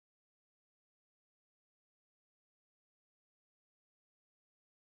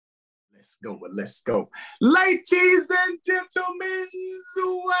Let's go. Ladies and gentlemen,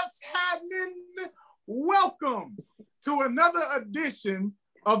 what's happening? Welcome to another edition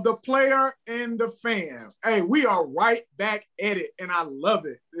of The Player and the Fan. Hey, we are right back at it, and I love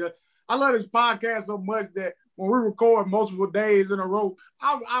it. I love this podcast so much that when we record multiple days in a row,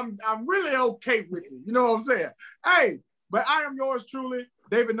 I'm really okay with it. You know what I'm saying? Hey, but I am yours truly,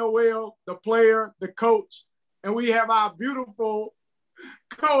 David Noel, the player, the coach, and we have our beautiful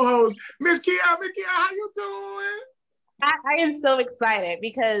co-host, Miss Quierra. Miss Quierra, how you doing? I am so excited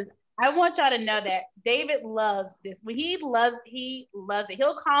because I want y'all to know that David loves this. When he loves it.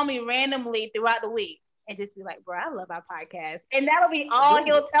 He'll call me randomly throughout the week and just be like, bro, I love our podcast. And that'll be all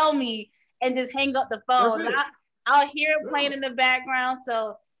he'll tell me and just hang up the phone. I'll hear it playing in the background.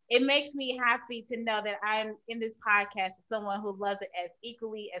 So it makes me happy to know that I'm in this podcast with someone who loves it as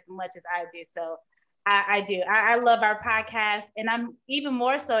equally as much as I do. So I do. I love our podcast, and I'm even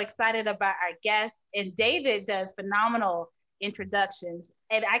more so excited about our guests. And David does phenomenal introductions,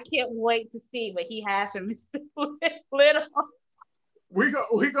 and I can't wait to see what he has for Mr. Little. We're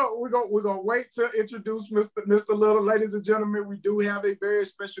gonna wait to introduce Mr. Little. Ladies and gentlemen, we do have a very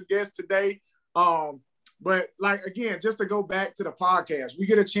special guest today. But like again, just to go back to the podcast, we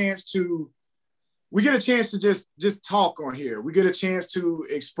get a chance to just talk on here. We get a chance to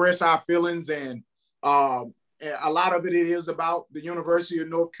express our feelings, and a lot of it is about the University of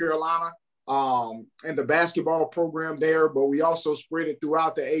North Carolina and the basketball program there, but we also spread it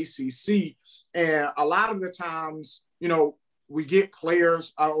throughout the ACC. And a lot of the times, you know, we get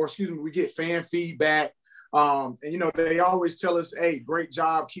we get fan feedback. And, you know, they always tell us, hey, great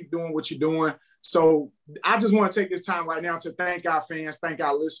job, keep doing what you're doing. So I just want to take this time right now to thank our fans, thank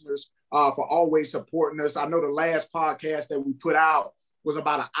our listeners for always supporting us. I know the last podcast that we put out was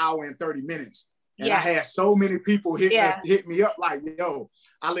about 1 hour and 30 minutes. And I had so many people hit me up like, yo,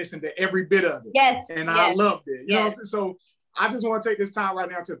 I listened to every bit of it. Yes. And I loved it. You know what I'm saying? So I just want to take this time right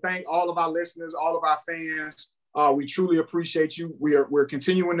now to thank all of our listeners, all of our fans. We truly appreciate you. We're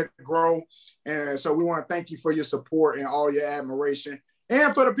continuing to grow. And so we want to thank you for your support and all your admiration.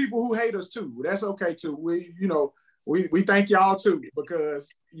 And for the people who hate us too. That's okay too. We thank y'all too, because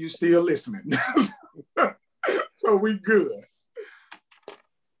you still listening. So we good.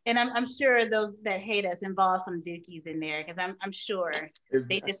 And I'm sure those that hate us involve some dookies in there, because I'm sure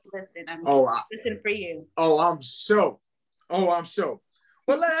they just listen. Listen for you. I'm sure.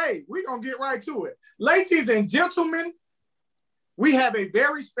 But hey, we're going to get right to it. Ladies and gentlemen, we have a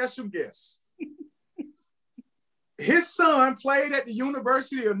very special guest. His son played at the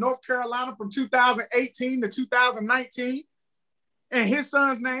University of North Carolina from 2018 to 2019. And his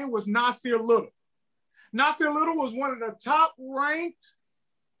son's name was Nassir Little. Nassir Little was one of the top ranked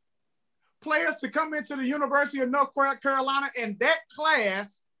players to come into the University of North Carolina, and that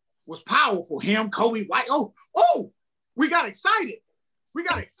class was powerful. Him, Kobe White. Oh, we got excited. We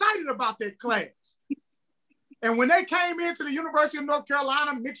got excited about that class. And when they came into the University of North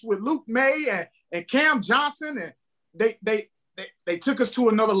Carolina, mixed with Luke May and Cam Johnson, and they took us to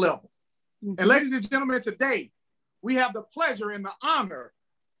another level. Mm-hmm. And ladies and gentlemen, today we have the pleasure and the honor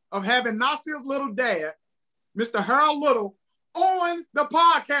of having Nassir's little dad, Mr. Harold Little, on the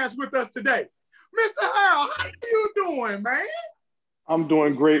podcast with us today. Mr. Harold, how you doing, man? I'm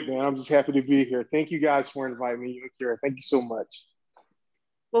doing great, man. I'm just happy to be here. Thank you guys for inviting me, Quierra. Thank you so much.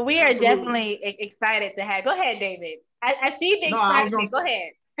 Well, we are definitely excited to have. Go ahead, David. I see the excitement. Go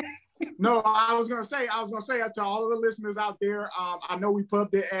ahead. No, I was gonna say to all of the listeners out there, I know we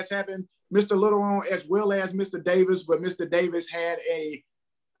pubbed it as having Mr. Little on as well as Mr. Davis, but Mr. Davis had I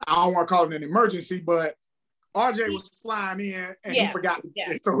don't want to call it an emergency, but RJ was flying in and he forgot,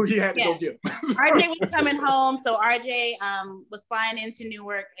 so he had to go get him. RJ was coming home, so RJ was flying into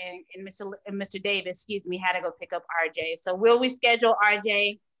Newark, and Mr. Davis, had to go pick up RJ. So will we schedule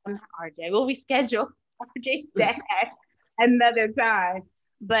RJ? Will we schedule RJ's dad another time?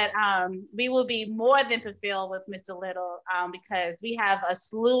 But we will be more than fulfilled with Mr. Little because we have a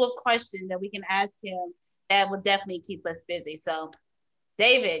slew of questions that we can ask him that will definitely keep us busy. So,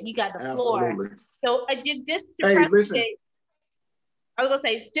 David, you got the floor. So just to preface it, I was going to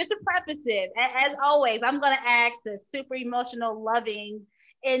say, just to preface it, as always, I'm going to ask the super emotional, loving,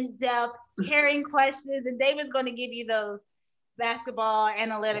 in-depth, caring questions, and David's going to give you those basketball,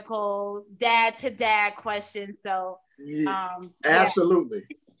 analytical, dad-to-dad questions. So, Absolutely.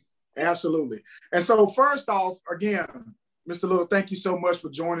 And so first off, again, Mr. Little, thank you so much for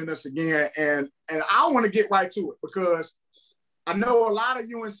joining us again. And I want to get right to it because I know a lot of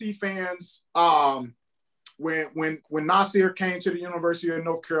UNC fans, when Nassir came to the University of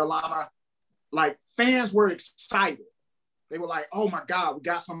North Carolina, like fans were excited. they were like, oh my God, we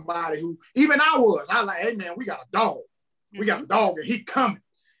got somebody who, even I was like, hey man, we got a dog. We got a dog and he coming.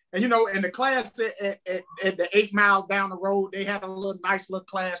 And, you know, in the class at the 8 miles down the road, they had a nice little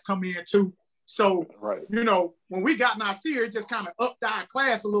class come in too. So, you know, when we got Nassir, it just kind of upped our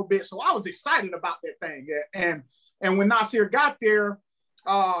class a little bit. So I was excited about that thing. And when Nassir got there,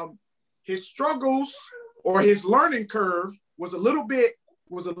 his struggles or his learning curve was a little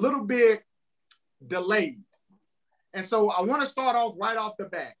bit delayed. And so I want to start off right off the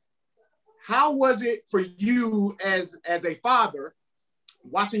bat. How was it for you as a father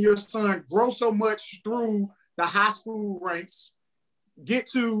watching your son grow so much through the high school ranks, get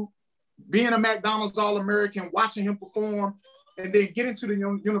to being a McDonald's All-American, watching him perform, and then get into the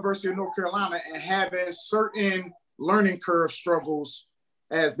University of North Carolina and having certain learning curve struggles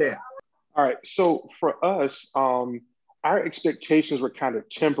as that? All right. So for us, our expectations were kind of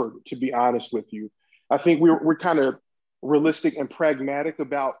tempered, to be honest with you. I think we're kind of realistic and pragmatic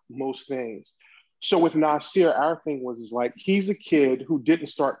about most things. So with Nassir, our thing was like, he's a kid who didn't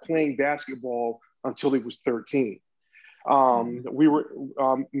start playing basketball until he was 13.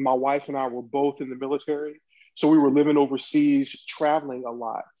 My wife and I were both in the military. So we were living overseas, traveling a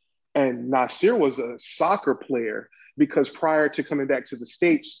lot. And Nassir was a soccer player because prior to coming back to the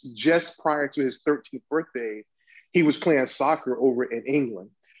States, just prior to his 13th birthday, he was playing soccer over in England.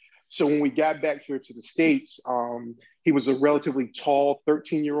 So when we got back here to the States, he was a relatively tall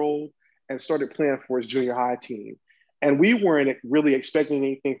 13-year-old and started playing for his junior high team. And we weren't really expecting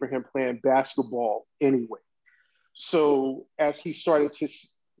anything for him playing basketball anyway. So as he started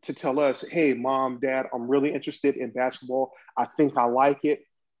to tell us, hey, mom, dad, I'm really interested in basketball. I think I like it.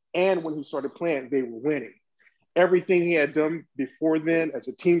 And when he started playing, they were winning. Everything he had done before then as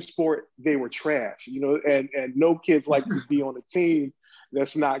a team sport, they were trash, you know, and no kids like to be on a team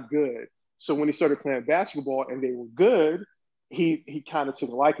that's not good. So when he started playing basketball and they were good, he kind of took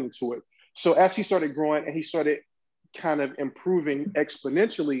a liking to it. So as he started growing and he started kind of improving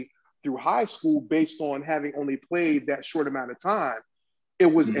exponentially through high school based on having only played that short amount of time, it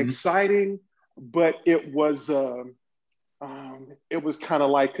was exciting, but it was kind of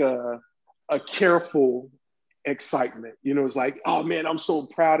like a careful excitement. You know, it's like, oh man, I'm so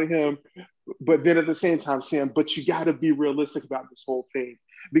proud of him. But then at the same time saying, but you got to be realistic about this whole thing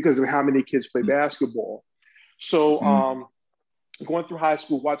because of how many kids play basketball. So going through high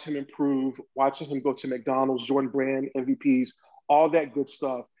school, watching him improve, watching him go to McDonald's, Jordan Brand, MVPs, all that good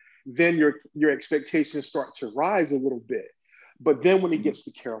stuff. Then your expectations start to rise a little bit. But then when he gets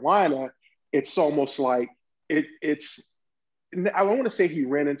to Carolina, it's almost like it's, I don't want to say he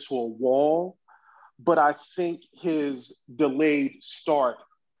ran into a wall, but I think his delayed start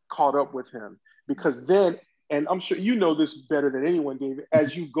caught up with him because then, and I'm sure you know this better than anyone, David,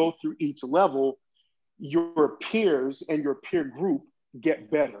 as you go through each level, your peers and your peer group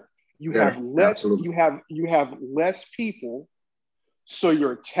get better. You have less, you have less people, so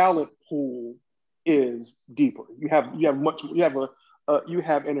your talent pool is deeper. You have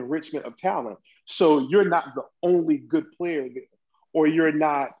an enrichment of talent. So you're not the only good player there, or you're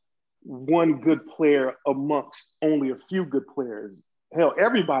not one good player amongst only a few good players. Hell,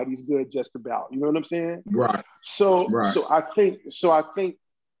 everybody's good just about. You know what I'm saying? Right. So I think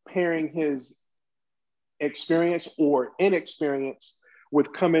pairing his experience or inexperience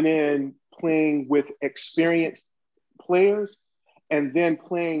with coming in playing with experienced players and then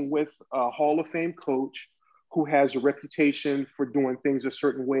playing with a Hall of Fame coach who has a reputation for doing things a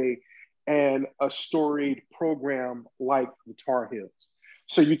certain way and a storied program like the Tar Heels.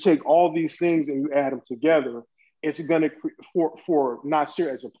 So you take all these things and you add them together, it's going to, for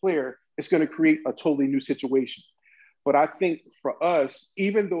Nassir as a player, it's going to create a totally new situation. But I think for us,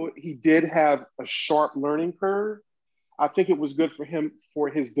 even though he did have a sharp learning curve, I think it was good for him for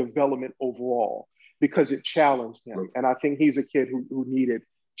his development overall because it challenged him. And I think he's a kid who needed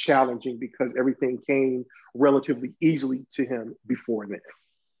challenging because everything came relatively easily to him before then.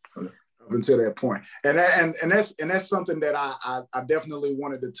 Up until that point. And that's something that I definitely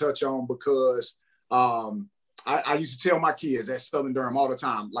wanted to touch on because I used to tell my kids at Southern Durham all the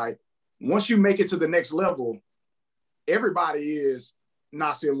time, like, once you make it to the next level, everybody is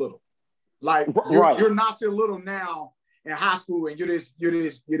Nassir Little. Like you're Nassir Little now in high school, and you're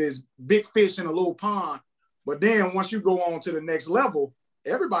this big fish in a little pond. But then once you go on to the next level,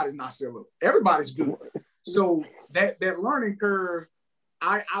 everybody's Nassir Little. Everybody's good. So that learning curve,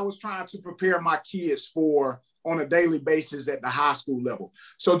 I was trying to prepare my kids for on a daily basis at the high school level.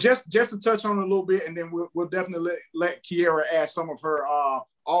 So just to touch on it a little bit, and then we'll definitely let Quierra ask some of her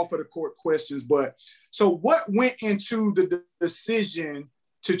off of the court questions. But so what went into the decision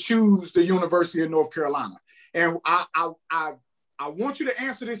to choose the University of North Carolina? And I want you to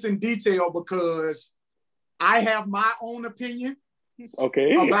answer this in detail because I have my own opinion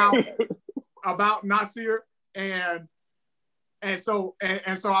about Nassir, and so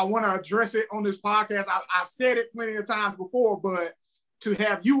I want to address it on this podcast. I've said it plenty of times before, but to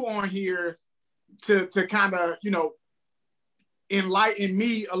have you on here to kind of, you know, enlighten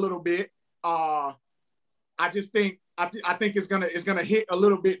me a little bit, I just think I think it's gonna hit a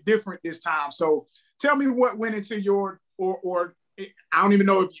little bit different this time. So tell me what went into your or I don't even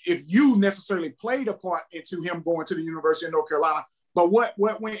know if you necessarily played a part into him going to the University of North Carolina, but what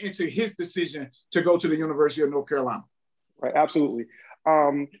went into his decision to go to the University of North Carolina? Right, absolutely.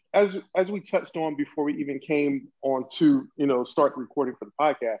 As we touched on before we even came on to, you know, start recording for the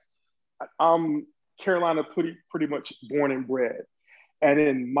podcast, I'm Carolina pretty much born and bred. And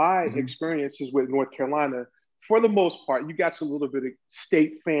in my experiences with North Carolina, for the most part, you got a little bit of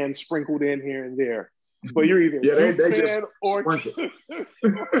state fans sprinkled in here and there. But you're either a Duke fan or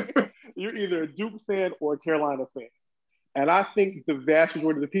you're either a Duke fan or a Carolina fan. And I think the vast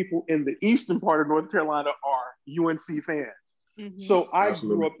majority of the people in the eastern part of North Carolina are UNC fans. Mm-hmm. So I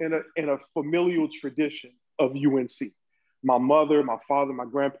grew up in a familial tradition of UNC. My mother, my father, my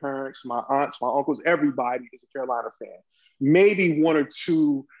grandparents, my aunts, my uncles, everybody is a Carolina fan. Maybe one or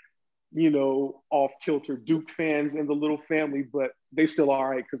two, you know, off-kilter Duke fans in the little family, but they still are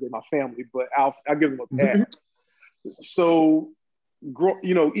all right because they're my family, but I'll give them a pass. So,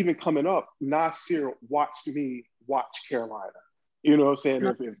 you know, even coming up, Nassir watched me watch Carolina. You know what I'm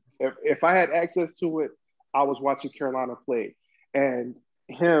saying? If I had access to it, I was watching Carolina play. And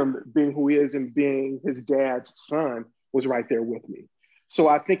him being who he is and being his dad's son was right there with me. So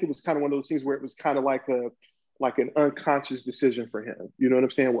I think it was kind of one of those things where it was kind of like an unconscious decision for him. You know what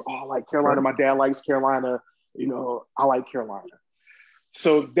I'm saying? Where, oh, I like Carolina. My dad likes Carolina. You know, I like Carolina.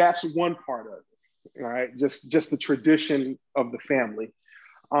 So that's one part of it, all right? Just the tradition of the family.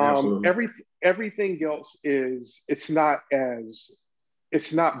 Everything else it's not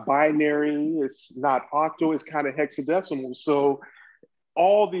binary. It's not octo. It's kind of hexadecimal. So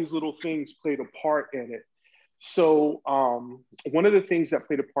all these little things played a part in it. So one of the things that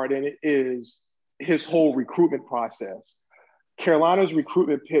played a part in it is his whole recruitment process. Carolina's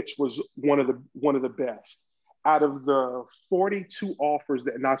recruitment pitch was one of the best. Out of the 42 offers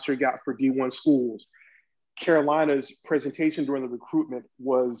that Nassir got for D1 schools, Carolina's presentation during the recruitment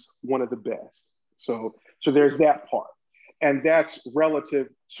was one of the best. So there's that part. And that's relative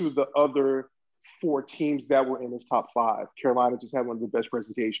to the other 4 teams that were in his top 5. Carolina just had one of the best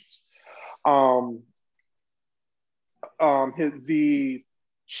presentations. The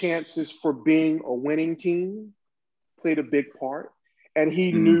chances for being a winning team played a big part. And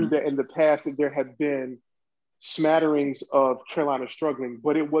he knew that in the past that there had been smatterings of Carolina struggling,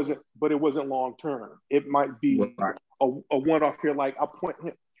 but it wasn't long term. It might be a one-off here, like I'll point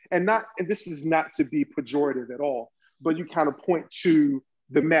him, and this is not to be pejorative at all, but you kind of point to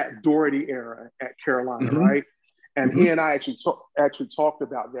the Matt Doherty era at Carolina, right? And he and I actually talked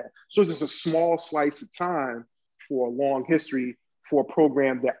about that. So it's just a small slice of time for a long history for a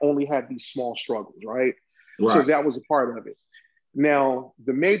program that only had these small struggles, right? So that was a part of it. Now,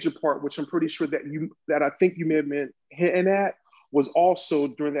 the major part, which I'm pretty sure that I think you may have been hitting at, was also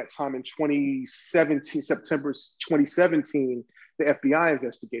during that time in 2017, September 2017, the FBI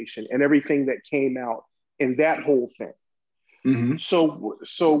investigation and everything that came out in that whole thing.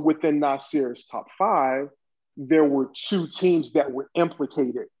 So within Nassir's top 5, there were 2 teams that were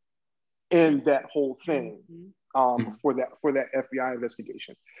implicated in that whole thing for that FBI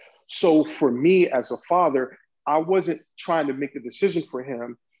investigation. So for me as a father, I wasn't trying to make a decision for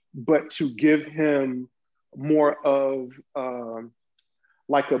him, but to give him more of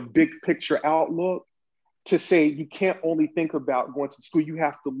like a big picture outlook, to say you can't only think about going to school. You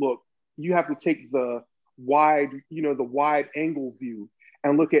have to take the wide angle view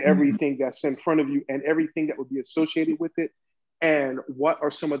and look at everything that's in front of you and everything that would be associated with it. And what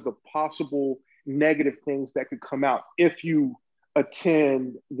are some of the possible negative things that could come out if you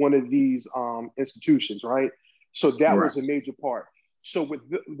attend one of these institutions, right? So that was a major part. So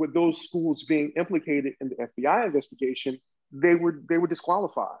with those schools being implicated in the FBI investigation, they were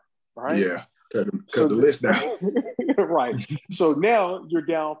disqualified, right? Yeah, cut the list down. Right. So now you're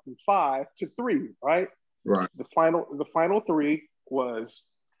down from 5 to 3, right? Right. The final 3 was,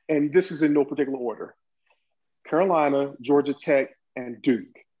 and this is in no particular order, Carolina, Georgia Tech, and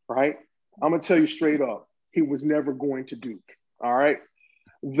Duke, right? I'm gonna tell you straight up, he was never going to Duke. All right.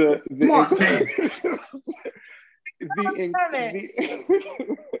 The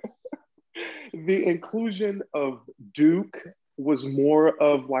inclusion of Duke was more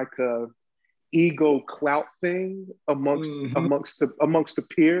of like a ego clout thing amongst the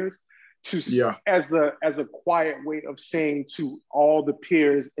peers, as a quiet way of saying to all the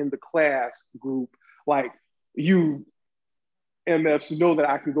peers in the class group, like, you MFs know that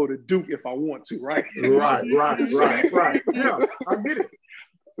I can go to Duke if I want to, right? Right. Yeah, I get it.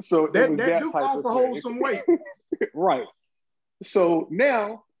 So that Duke offer holds some weight. Right. So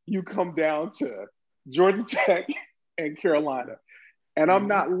now you come down to Georgia Tech and Carolina. And I'm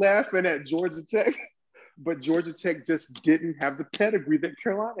not laughing at Georgia Tech, but Georgia Tech just didn't have the pedigree that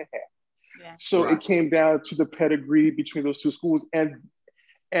Carolina had. Yeah. So it came down to the pedigree between those two schools. And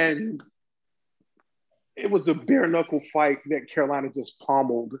it was a bare knuckle fight that Carolina just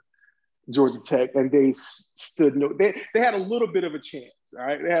pummeled Georgia Tech, and they stood they had a little bit of a chance. All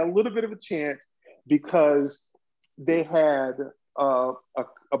right. They had a little bit of a chance because they had a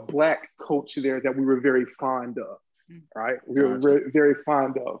Black coach there that we were very fond of. Right. We were very, very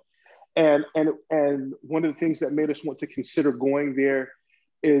fond of. And one of the things that made us want to consider going there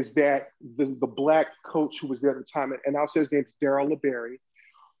is that the Black coach who was there at the time, and I'll say his name is Darryl LeBerry,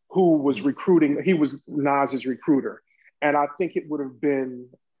 who was recruiting, he was Nas's recruiter. And I think it would have been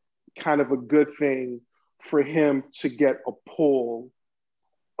kind of a good thing for him to get a pull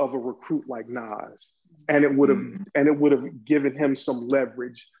of a recruit like Nas. And it would have given him some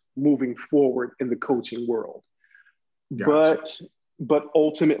leverage moving forward in the coaching world. Gotcha. But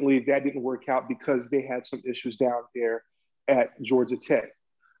ultimately that didn't work out because they had some issues down there at Georgia Tech.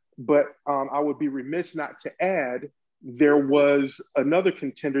 But I would be remiss not to add, there was another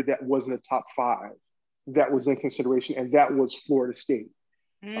contender that wasn't a top 5 that was in consideration, and that was Florida State.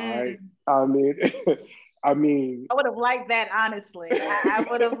 All right. I mean, I would have liked that, honestly. I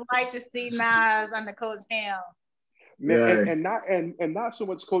would have liked to see Nas under Coach Ham. And not so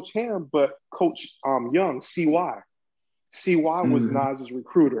much Coach Ham, but Coach Young, CY. CY was Nas's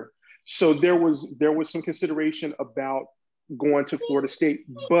recruiter. So there was some consideration about going to Florida State,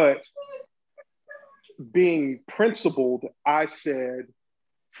 but being principled, I said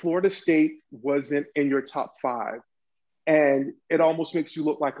Florida State wasn't in your top 5. And it almost makes you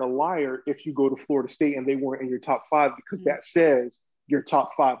look like a liar if you go to Florida State and they weren't in your top 5, because that says your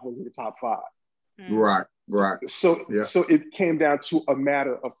top 5 wasn't your top 5. Right. So it came down to a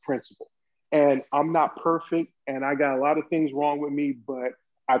matter of principle. And I'm not perfect, and I got a lot of things wrong with me, but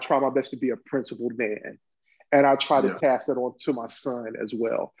I try my best to be a principled man. And I try to pass that on to my son as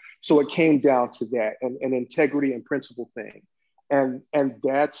well. So it came down to that, an integrity and principle thing. And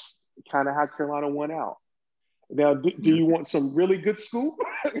that's kind of how Carolina went out. Now, do you want some really good scoop?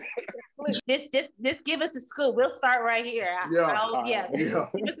 Just give us a scoop. We'll start right here. Give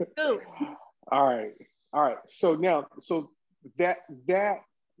us a scoop. All right. So that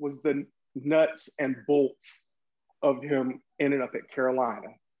was the nuts and bolts of him ending up at Carolina.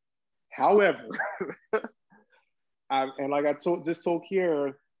 However, and like I told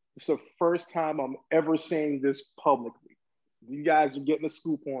Quierra, it's the first time I'm ever saying this publicly. You guys are getting a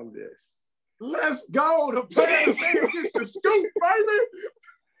scoop on this. Let's go. The player gets the scoop,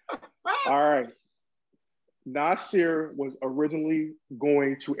 baby. All right. Nassir was originally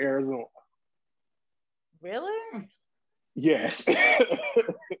going to Arizona. Really? Yes.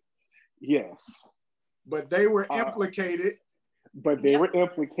 Yes. But they were implicated. Were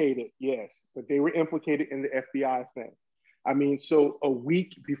implicated, yes. But they were implicated in the FBI thing. I mean, so a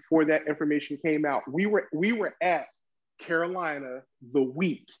week before that information came out, we were at Carolina the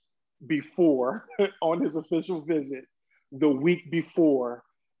week before on his official visit, the week before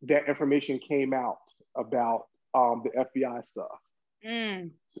that information came out about the FBI stuff.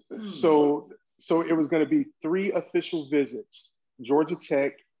 So it was going to be 3 official visits: Georgia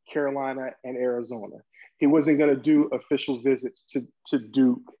Tech, Carolina, and Arizona. He wasn't going to do official visits to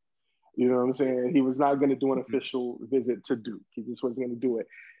Duke. You know what I'm saying? He was not going to do an official visit to Duke. He just wasn't going to do it.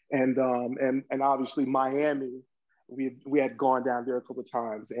 And obviously Miami, we had gone down there a couple of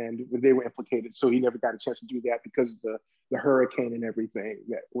times and they were implicated. So he never got a chance to do that because of the hurricane and everything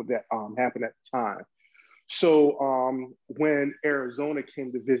that happened at the time. So when Arizona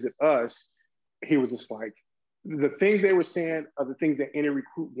came to visit us, he was just like, the things they were saying are the things that any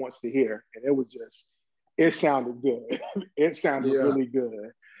recruit wants to hear. And it sounded good. It sounded really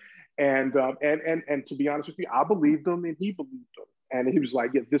good. And to be honest with you, I believed him and he believed him. And he was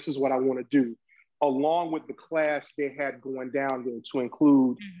like, yeah, this is what I want to do. Along with the class they had going down there to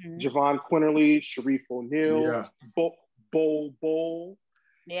include Javon Quinterly, Sharif O'Neal, Bol,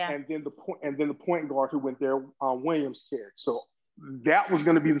 and then the point guard who went there, Williams kid. So that was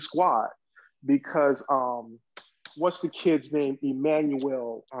going to be the squad because what's the kid's name?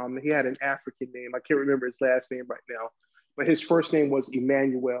 Emmanuel. He had an African name. I can't remember his last name right now. but his first name was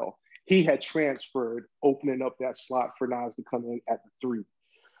Emmanuel. He had transferred, opening up that slot for Nas to come in at the 3.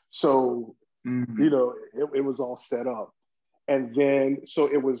 So, you know, it was all set up. And then, so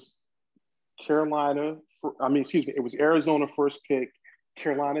it was it was Arizona first pick,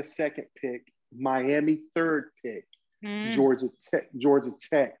 Carolina second pick, Miami third pick, Georgia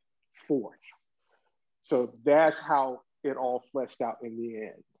Tech fourth. So that's how it all fleshed out in the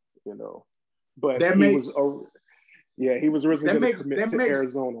end, you know. But he was originally going to commit to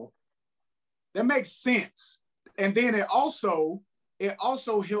Arizona. That makes sense. And then it also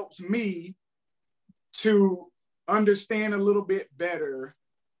helps me to understand a little bit better.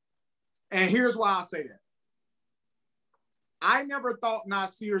 And here's why I say that. I never thought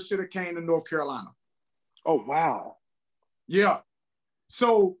Nassir should have came to North Carolina. Oh, wow. Yeah.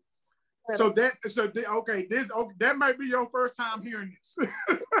 That might be your first time hearing this.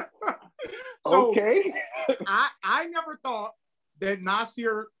 Okay. I never thought that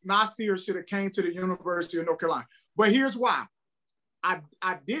Nassir should have came to the University of North Carolina. But here's why. I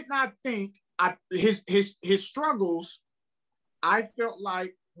did not think his struggles, I felt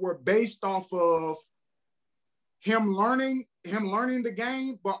like, were based off of him learning the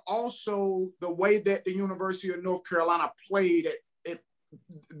game, but also the way that the University of North Carolina played it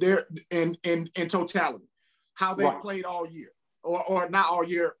there in totality, how they played all year, or not all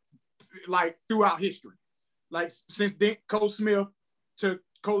year, like throughout history, like since Coach Smith to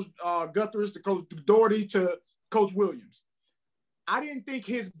Coach Guthers to Coach Doherty to Coach Williams. I didn't think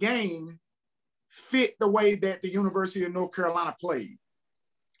his game fit the way that the University of North Carolina played.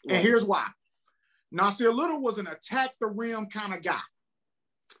 Right. And here's why. Nassir Little was an attack the rim kind of guy,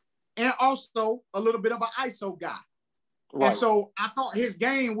 and also a little bit of an ISO guy. Right. And so I thought his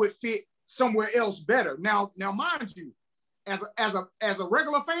game would fit somewhere else better. Now, mind you, as a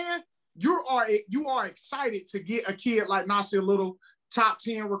regular fan, you are excited to get a kid like Nassir Little, top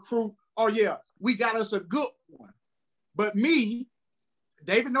 10 recruit. Oh yeah, we got us a good one. But me,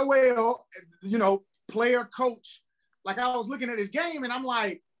 David Noel, you know, player, coach, like I was looking at his game and I'm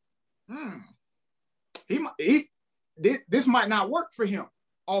like, this might not work for him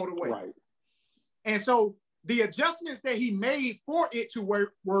all the way. Right. And so the adjustments that he made for it to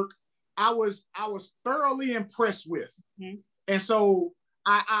work, I was thoroughly impressed with. Mm-hmm. And so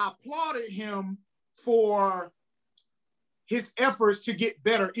I applauded him for his efforts to get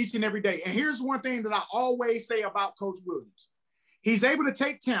better each and every day. And here's one thing that I always say about Coach Williams. He's able to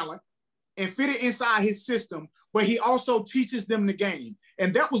take talent and fit it inside his system, but he also teaches them the game.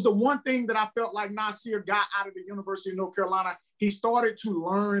 And that was the one thing that I felt like Nassir got out of the University of North Carolina. He started to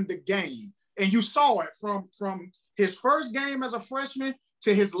learn the game. And you saw it from his first game as a freshman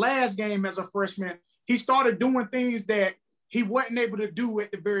to his last game as a freshman. He started doing things that he wasn't able to do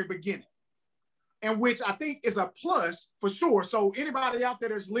at the very beginning, and which I think is a plus for sure. So anybody out there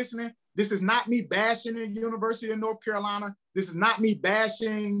that's listening, this is not me bashing the University of North Carolina. This is not me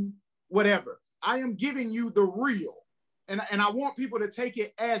bashing whatever. I am giving you the real. And I want people to take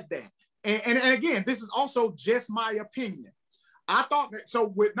it as that. And again, this is also just my opinion. I thought that,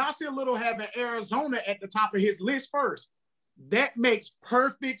 so with Nassir Little having Arizona at the top of his list first, that makes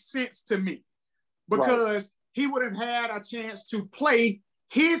perfect sense to me, because he would have had a chance to play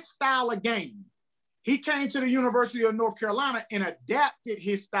his style of game. He came to the University of North Carolina and adapted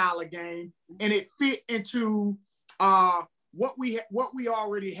his style of game, and it fit into what we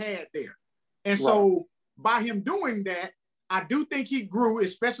already had there. And so by him doing that, I do think he grew,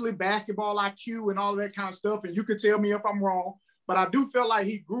 especially basketball IQ and all that kind of stuff. And you could tell me if I'm wrong, but I do feel like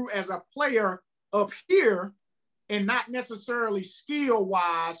he grew as a player up here, and not necessarily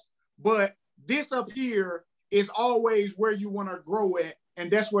skill-wise, but this up here is always where you want to grow at. And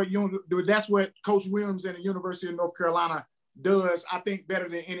that's what Coach Williams and the University of North Carolina does, I think, better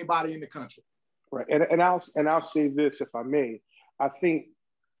than anybody in the country. Right. And I'll say this, if I may. I think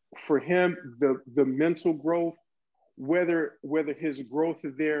for him, the mental growth, whether his growth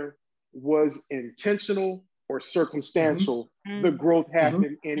there was intentional or circumstantial, the growth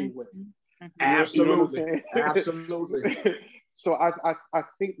happened anyway. Absolutely. You know what I'm saying? Absolutely. So I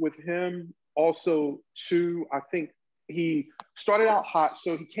think with him also too, I think he started out hot.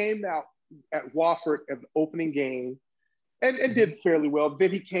 So he came out at Wofford at the opening game and did fairly well.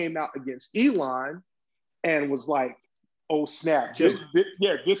 Then he came out against Elon and was like, oh snap, this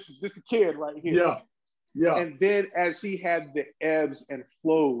the kid right here. Yeah. And then as he had the ebbs and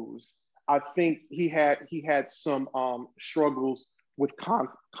flows, I think he had some struggles with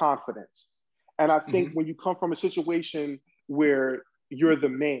confidence. And I think when you come from a situation where you're the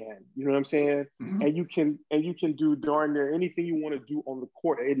man, you know what I'm saying? And you can do darn near anything you want to do on the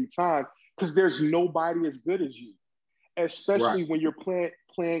court at any time, because there's nobody as good as you. especially when you're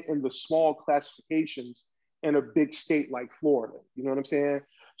playing in the small classifications in a big state like Florida. You know what I'm saying?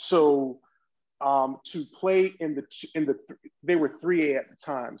 So to play they were 3A at the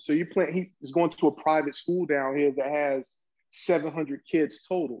time. So he was going to a private school down here that has 700 kids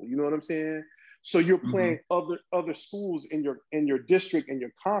total. You know what I'm saying? So you're playing other schools in your district and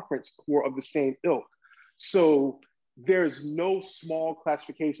your conference who are of the same ilk. So there's no small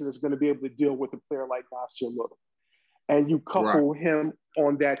classification that's going to be able to deal with a player like Nassir Little. And you couple him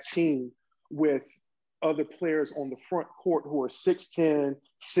on that team with other players on the front court who are 6'10",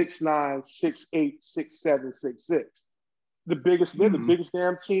 6'9", 6'8", 6'7", 6'6". They're the biggest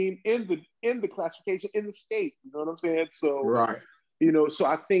damn team in the classification in the state. You know what I'm saying? So so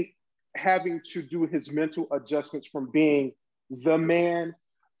I think having to do his mental adjustments from being the man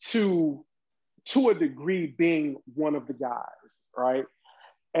to a degree being one of the guys, right?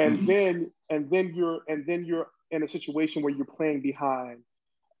 And then you're in a situation where you're playing behind,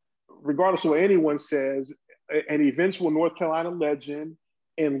 regardless of what anyone says, an eventual North Carolina legend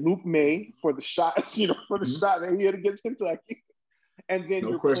in Luke May for the shot, for the shot that he had against Kentucky. And then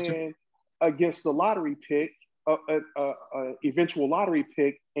you're playing against the lottery pick, eventual lottery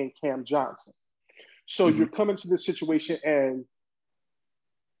pick in Cam Johnson. So you're coming to this situation and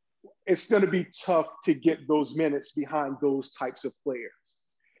it's going to be tough to get those minutes behind those types of players.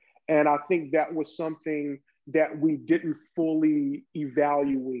 And I think that was something that we didn't fully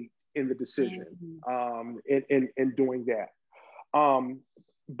evaluate in the decision in doing that.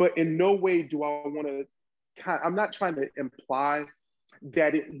 But in no way do I want to, I'm not trying to imply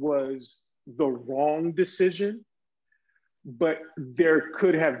that it was the wrong decision, but there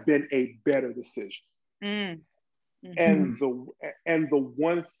could have been a better decision. And the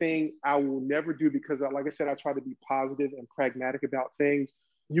one thing I will never do, because like I said, I try to be positive and pragmatic about things.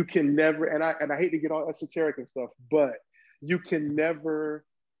 You can never, and I hate to get all esoteric and stuff, but you can never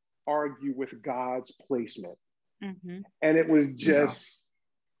argue with God's placement. And it was just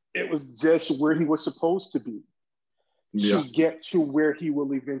where he was supposed to be to get to where he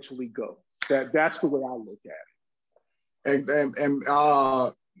will eventually go. That's the way I look at it. And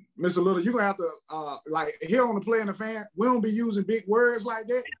Mr. Little, you're gonna have to like here on the Play and the Fan, we don't be using big words like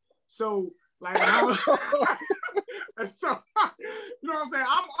that. So like so you know what I'm saying?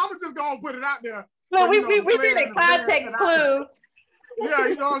 I'm just gonna put it out there. No, we did a context clues. Yeah,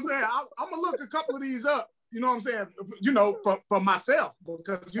 you know what I'm saying? I'm gonna look a couple of these up, you know what I'm saying? For myself,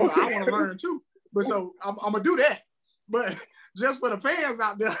 because I want to learn too. But so I'm gonna do that. But just for the fans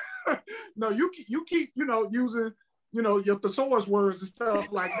out there, no, you keep using your thesaurus words and stuff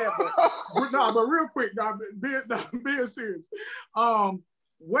like that. But real quick, being serious.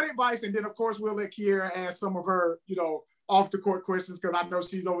 What advice? And then of course we'll let Quierra ask some of her off the court questions because I know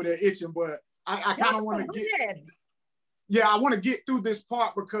she's over there itching. But I kind of want to get. Yeah, I want to get through this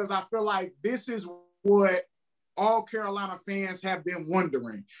part because I feel like this is what all Carolina fans have been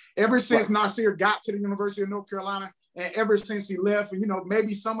wondering ever since Nassir got to the University of North Carolina, and ever since he left. And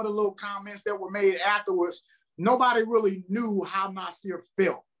maybe some of the little comments that were made afterwards, nobody really knew how Nassir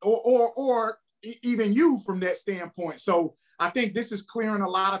felt, or even you from that standpoint. So I think this is clearing a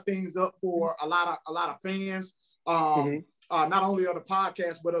lot of things up for a lot of fans, not only of the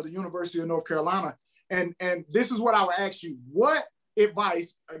podcast but of the University of North Carolina. And this is what I would ask you: what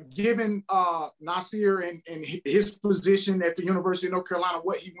advice, given Nassir and his position at the University of North Carolina,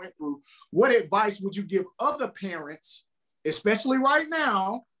 what he went through, what advice would you give other parents, especially right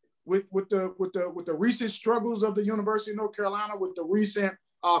now, with the recent struggles of the University of North Carolina, with the recent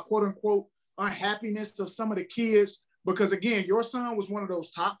quote unquote unhappiness of some of the kids? Because again, your son was one of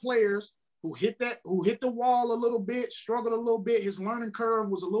those top players who hit the wall a little bit, struggled a little bit. His learning curve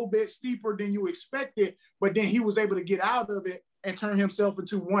was a little bit steeper than you expected, but then he was able to get out of it and turn himself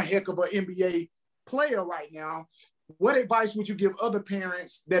into one heck of an NBA player right now. What advice would you give other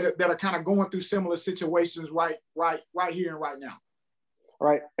parents that are kind of going through similar situations right here and right now?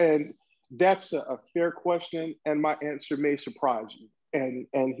 Right, and that's a fair question, and my answer may surprise you.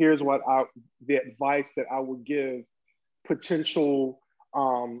 And here's the advice that I would give potential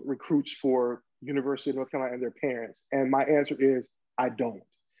recruits for University of North Carolina and their parents. And my answer is, I don't.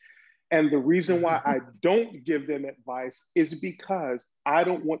 And the reason why I don't give them advice is because I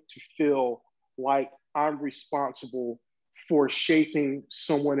don't want to feel like I'm responsible for shaping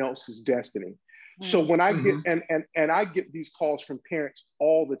someone else's destiny. So when I get, and I get these calls from parents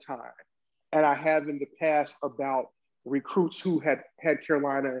all the time, and I have in the past about recruits who had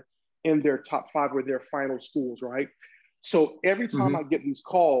Carolina in their top 5 or their final schools, right? So every time I get these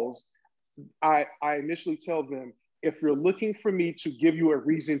calls, I initially tell them, if you're looking for me to give you a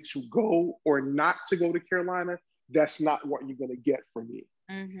reason to go or not to go to Carolina, that's not what you're going to get from me.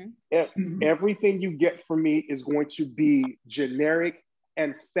 Mm-hmm. Everything you get from me is going to be generic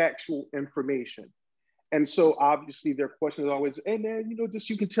and factual information. And so obviously their question is always, hey man, just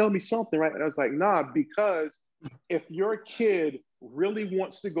you can tell me something, right? And I was like, nah, because if your kid really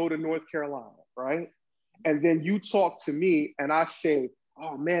wants to go to North Carolina, right? And then you talk to me and I say,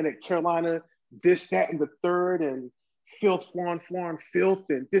 oh man, at Carolina, this, that, and the third, and filth, foreign, filth,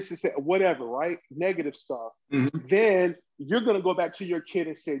 and this is that, whatever, right? Negative stuff. Mm-hmm. Then you're gonna go back to your kid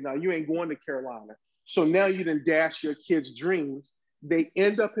and say, no, you ain't going to Carolina. So now you done dash your kid's dreams. They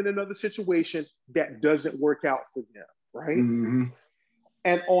end up in another situation that doesn't work out for them, right? Mm-hmm.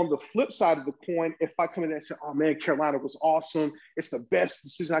 And on the flip side of the coin, if I come in and say, oh man, Carolina was awesome, it's the best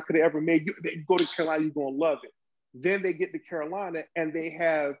decision I could have ever made, you go to Carolina, you're gonna love it. Then they get to Carolina and they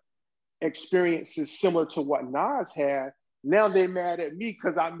have experiences similar to what Nas had. Now they're mad at me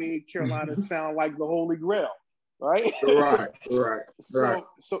because I made Carolina sound like the Holy Grail, right? Right.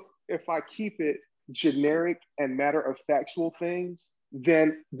 So if I keep it generic and matter of factual things,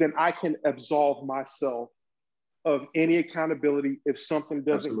 then I can absolve myself of any accountability if something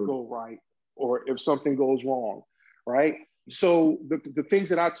doesn't go right or if something goes wrong, right? So the things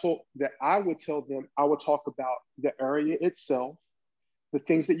that I would tell them, I would talk about the area itself, the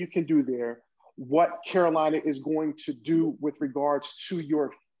things that you can do there, what Carolina is going to do with regards to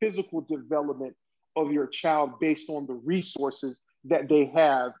your physical development of your child based on the resources that they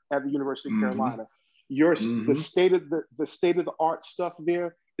have at the University of Carolina. The state of the art stuff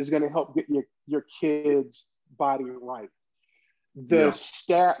there is going to help get your kids' body right. The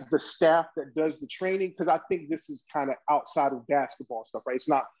staff that does the training, because I think this is kind of outside of basketball stuff, right? It's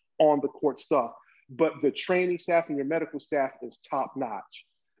not on the court stuff, but the training staff and your medical staff is top notch.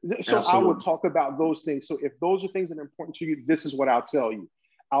 So absolutely. I would talk about those things. So if those are things that are important to you, this is what I'll tell you.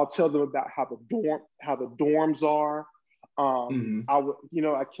 I'll tell them about how the dorms are.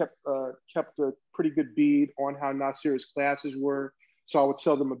 I kept a pretty good bead on how Nassir's classes were. So I would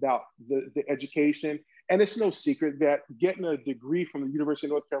tell them about the education. And it's no secret that getting a degree from the University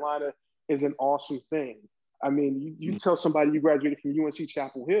of North Carolina is an awesome thing. I mean, you tell somebody you graduated from UNC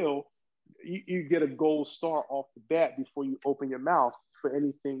Chapel Hill, you get a gold star off the bat before you open your mouth for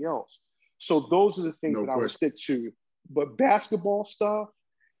anything else. So those are the things I would stick to. But basketball stuff,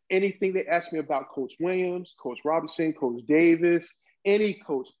 anything they ask me about Coach Williams, Coach Robinson, Coach Davis, any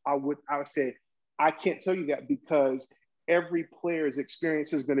coach, I would say, I can't tell you that because every player's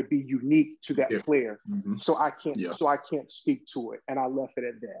experience is going to be unique to that player. So I can't speak to it. And I left it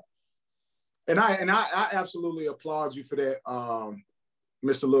at that. And I absolutely applaud you for that,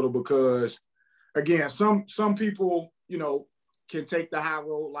 Mr. Little, because again, some people, can take the high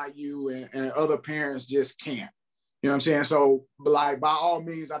road like you and other parents just can't. You know what I'm saying? So, by all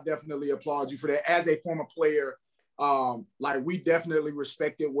means, I definitely applaud you for that. As a former player, we definitely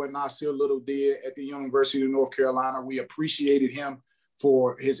respected what Nassir Little did at the University of North Carolina. We appreciated him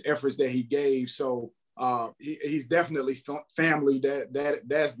for his efforts that he gave. So he's definitely family.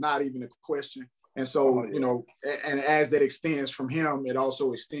 That's not even a question. And so, and as that extends from him, it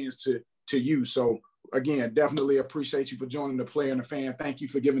also extends to you. So again, definitely appreciate you for joining the Player and the Fan. Thank you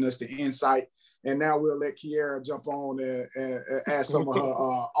for giving us the insight. And now we'll let Quierra jump on and ask some of her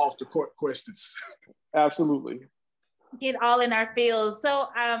off the court questions. Absolutely. Get all in our fields. So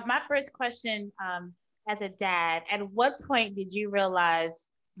my first question as a dad, at what point did you realize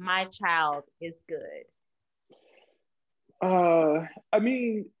my child is good? I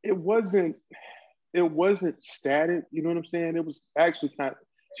mean, it wasn't static. You know what I'm saying? It was actually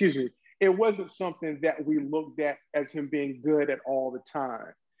it wasn't something that we looked at as him being good at all the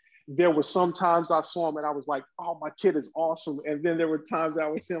time. There were some times I saw him and I was like, oh, my kid is awesome. And then there were times I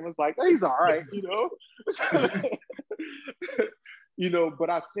would see him, I was like, oh, he's all right, but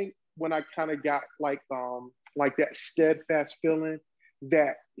I think when I kind of got like that steadfast feeling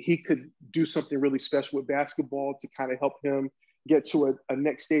that he could do something really special with basketball to kind of help him get to a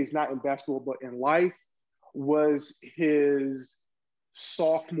next stage, not in basketball, but in life, was his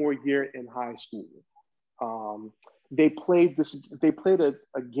sophomore year in high school. They played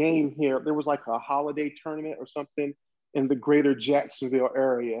a game here. There was like a holiday tournament or something in the greater Jacksonville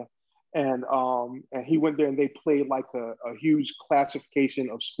area. And he went there and they played like a huge classification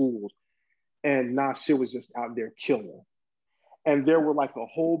of schools. And Nassir was just out there killing. And there were like a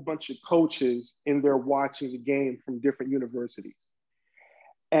whole bunch of coaches in there watching the game from different universities.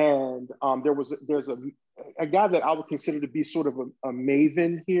 And there's a guy that I would consider to be sort of a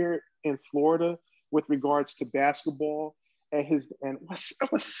maven here in Florida with regards to basketball, and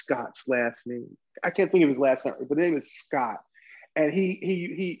what's Scott's last name? I can't think of his last name, but his name is Scott, and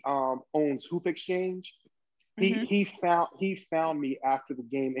he owns Hoop Exchange, Mm-hmm. He found me after the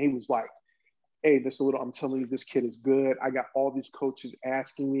game, and he was like, "Hey, Mr. Little, I'm telling you, this kid is good. I got all these coaches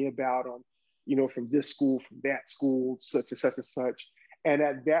asking me about him, you know, from this school, from that school, such and such and such." And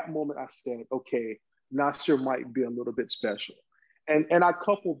at that moment, I said, "Okay, Nassir might be a little bit special." And I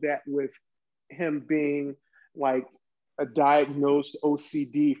coupled that with him being like a diagnosed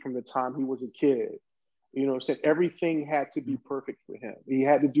OCD from the time he was a kid. You know what I'm saying? Everything had to be perfect for him. He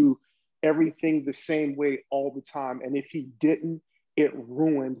had to do everything the same way all the time. And if he didn't, it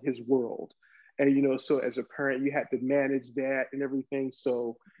ruined his world. And, you know, so as a parent, you had to manage that and everything.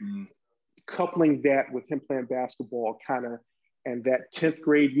 So coupling that with him playing basketball kind of, and that 10th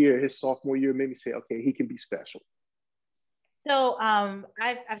grade year, his sophomore year, made me say, okay, he can be special. So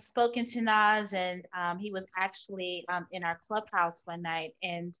I've spoken to Nas, and he was actually in our clubhouse one night,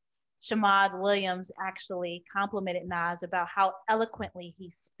 and Shamad Williams actually complimented Nas about how eloquently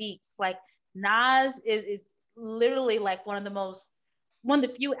he speaks. Like Nas is literally like one of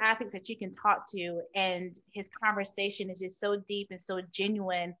the few athletes that you can talk to, and his conversation is just so deep and so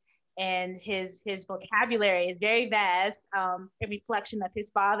genuine, and his vocabulary is very vast, a reflection of his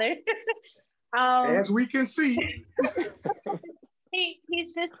father. As we can see.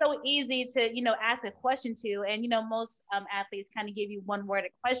 He's just so easy to, you know, ask a question to. And, you know, most athletes kind of give you one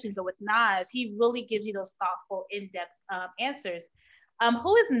worded questions, but with Nas, he really gives you those thoughtful, in-depth answers.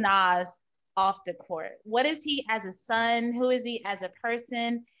 Who is Nas off the court? What is he as a son? Who is he as a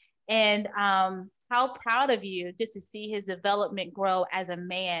person? And how proud of you just to see his development grow as a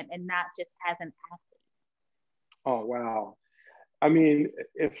man and not just as an athlete. Oh, wow.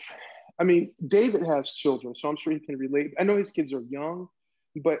 David has children, so I'm sure he can relate. I know his kids are young,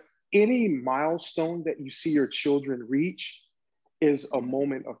 but any milestone that you see your children reach is a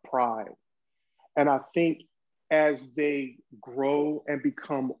moment of pride. And I think as they grow and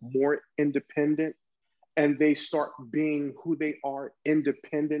become more independent and they start being who they are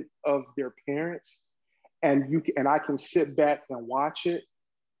independent of their parents, and I can sit back and watch it,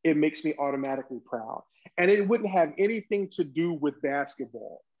 it makes me automatically proud. And it wouldn't have anything to do with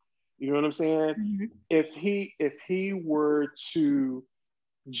basketball. You know what I'm saying? Mm-hmm. If he were to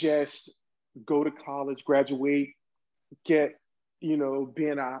just go to college, graduate, get, you know,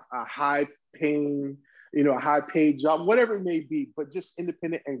 being a high paying, you know, a high paid job, whatever it may be, but just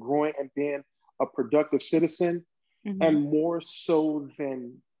independent and growing and being a productive citizen, Mm-hmm. and more so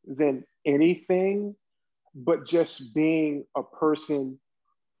than anything, but just being a person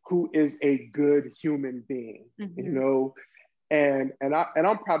who is a good human being, Mm-hmm. you know. And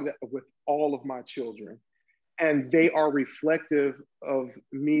I'm proud of that with all of my children. And they are reflective of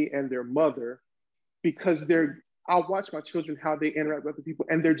me and their mother, because I'll watch my children, how they interact with other people,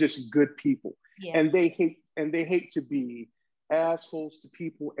 and they're just good people. Yeah. And they hate to be assholes to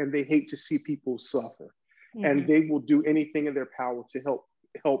people, and they hate to see people suffer. Mm-hmm. And they will do anything in their power to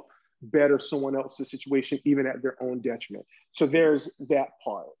help better someone else's situation, even at their own detriment. So there's that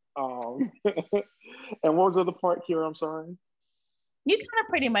part. And what was the other part, Quierra? I'm sorry. You kind of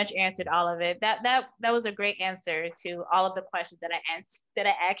pretty much answered all of it. That was a great answer to all of the questions that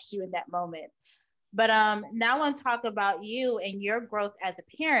I asked you in that moment. But now I want to talk about you and your growth as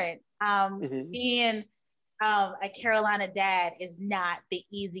a parent. Mm-hmm. Being a Carolina dad is not the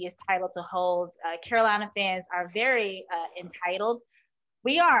easiest title to hold. Carolina fans are very entitled.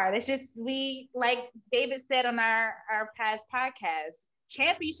 We are. It's just like David said on our past podcast,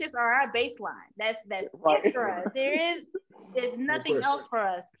 championships are our baseline. That's right. it for us. There's nothing else for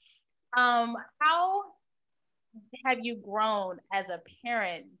us. How have you grown as a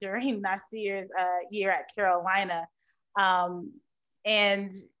parent during Nassir's year at Carolina,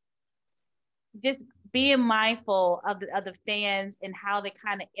 and just being mindful of the fans and how they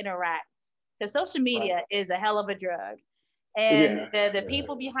kind of interact? Because social media is a hell of a drug, and the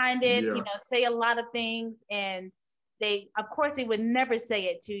people behind it, you know, say a lot of things, and they would never say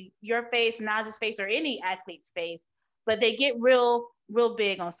it to your face, Nas's face, or any athlete's face, but they get real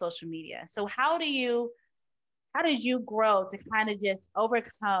big on social media. So how did you grow to kind of just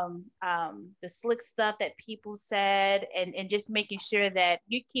overcome the slick stuff that people said, and just making sure that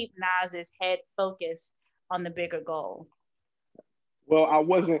you keep Nas's head focused on the bigger goal? Well, I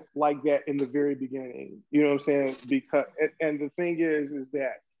wasn't like that in the very beginning, you know what I'm saying? Because, and the thing is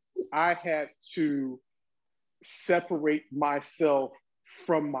that I had to separate myself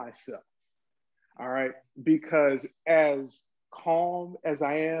from myself. All right. Because as calm as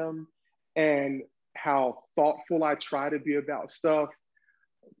I am and how thoughtful I try to be about stuff,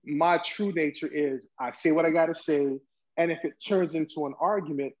 my true nature is I say what I got to say. And if it turns into an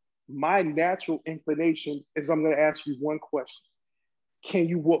argument, my natural inclination is I'm going to ask you one question. Can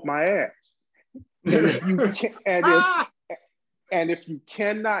you whoop my ass? And if you can, and if you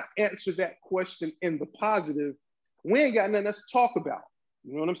cannot answer that question in the positive, we ain't got nothing else to talk about.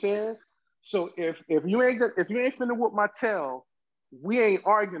 You know what I'm saying? So if you ain't finna whoop my tail, we ain't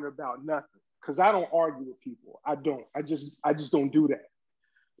arguing about nothing. Cause I don't argue with people. I don't. I just don't do that.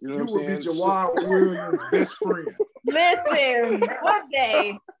 You know what I'm saying? You would be Jawad Williams' best friend. Listen, what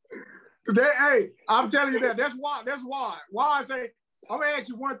day? Hey, I'm telling you that. That's why. Why I say, I'm gonna ask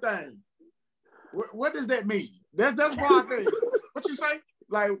you one thing. What does that mean? That's why I think. What you say?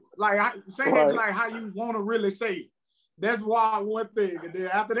 Like say right. That like how you want to really say it. That's why one thing, and then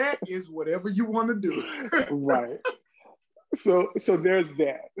after that is whatever you want to do. Right. So there's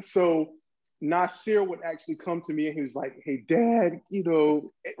that. So Nassir would actually come to me and he was like, "Hey, Dad,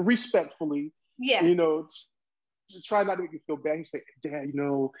 respectfully, try not to make me feel bad." He's like, "Dad,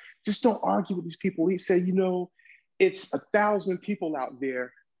 just don't argue with these people." He said, "It's 1,000 people out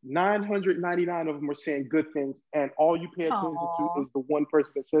there. 999 of them are saying good things, and all you pay attention to is the one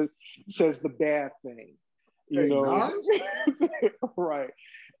person that says the bad thing." Right.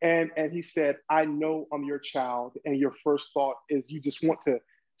 And he said, "I know I'm your child, and your first thought is you just want to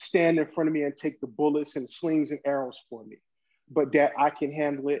stand in front of me and take the bullets and slings and arrows for me. But Dad, I can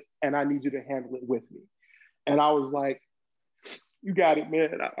handle it, and I need you to handle it with me." And I was like, "You got it,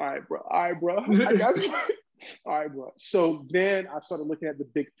 man. All right, bro. I got you." All right, bro. So then I started looking at the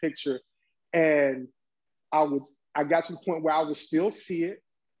big picture, and I got to the point where I would still see it,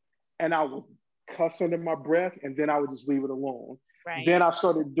 and I would cuss under my breath, and then I would just leave it alone. Right. Then I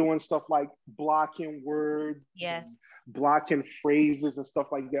started doing stuff like blocking words, blocking phrases and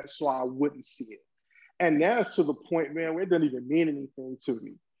stuff like that, so I wouldn't see it. And now it's to the point, man, where it doesn't even mean anything to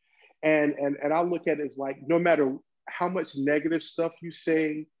me. And I look at it as like, no matter how much negative stuff you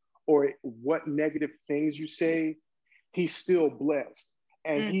say or what negative things you say, he's still blessed.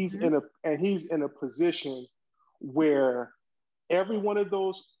 And he's in a position where every one of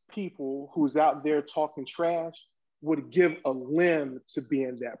those people who's out there talking trash would give a limb to be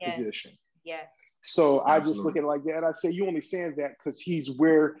in that position. Yes. So I just look at it like that. And I say, you only saying that because he's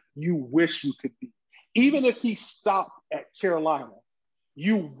where you wish you could be. Even if he stopped at Carolina,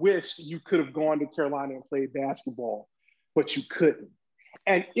 you wish you could have gone to Carolina and played basketball, but you couldn't.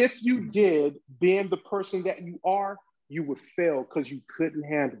 And if you did, being the person that you are, you would fail because you couldn't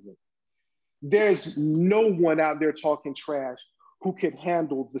handle it. There's no one out there talking trash who can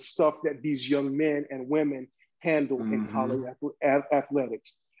handle the stuff that these young men and women handle in college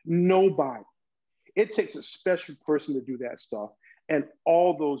athletics. Nobody. It takes a special person to do that stuff. And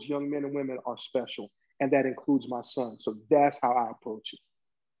all those young men and women are special. And that includes my son. So that's how I approach it.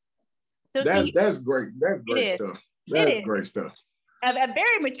 So that's great. That's great stuff. That's great stuff. A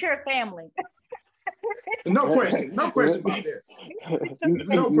very mature family. No question about that.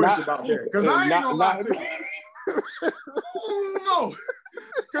 No question about that. Because I ain't gonna lie to you. No.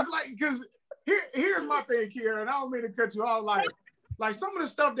 Because here's my thing, Quierra, and I don't mean to cut you off. Like some of the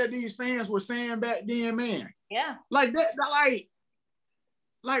stuff that these fans were saying back then, man. Yeah. Like that,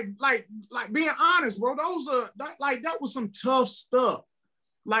 like being honest, bro. That was some tough stuff.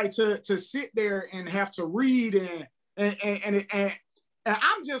 Like to sit there and have to read and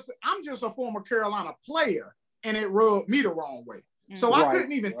I'm just a former Carolina player, and it rubbed me the wrong way. So I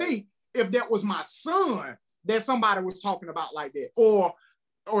couldn't even think if that was my son that somebody was talking about like that, or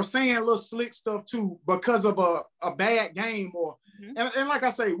saying little slick stuff too because of a bad game, or and like I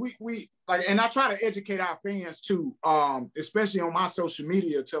say, we like, and I try to educate our fans too, especially on my social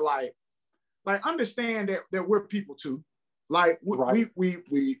media, to like understand that we're people too. Like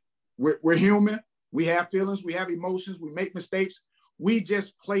we're human. We have feelings. We have emotions. We make mistakes. We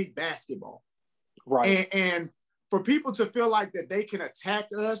just play basketball. Right. And for people to feel like that they can attack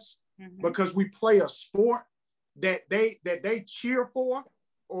us because we play a sport that they cheer for,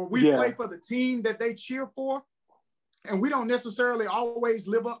 or we play for the team that they cheer for, and we don't necessarily always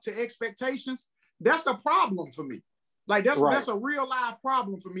live up to expectations, that's a problem for me. Like that's a real life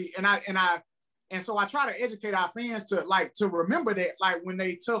problem for me. And so I try to educate our fans to remember that, like when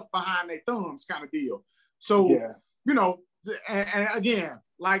they tough behind their thumbs kind of deal. So and again,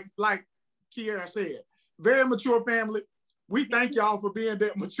 like Quierra said, very mature family. We thank y'all for being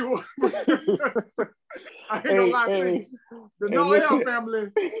that mature. I ain't gonna lie to you. The Noel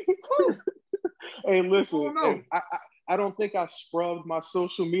family. Hey, listen, I don't think I scrubbed my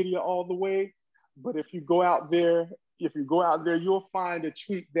social media all the way, but if you go out there, you'll find a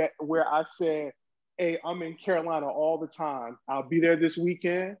tweet where I said, "Hey, I'm in Carolina all the time. I'll be there this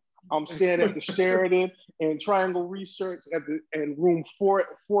weekend. I'm staying at the Sheridan in Triangle Research in room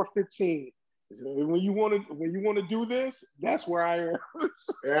 415. When you want to do this, that's where I am.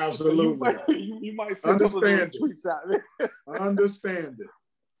 Absolutely. So you might see a couple of those tweets out there. Understand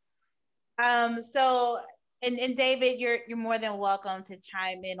it. So, and David, you're more than welcome to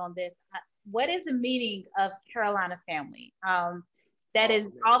chime in on this. What is the meaning of Carolina family? That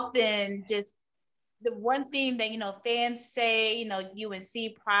is often just the one thing that, fans say,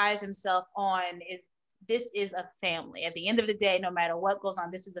 UNC prides himself on is this is a family. At the end of the day, no matter what goes on,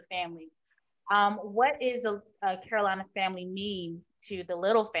 this is a family. What is a Carolina family mean to the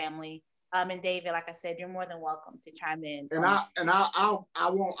Little family? And David, like I said, you're more than welcome to chime in. And I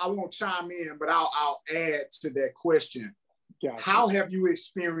won't chime in, but I'll add to that question. Gotcha. How have you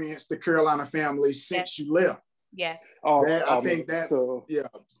experienced the Carolina family since you left? Yes. I think that. So, yeah.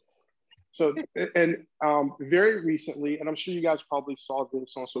 So, and very recently, and I'm sure you guys probably saw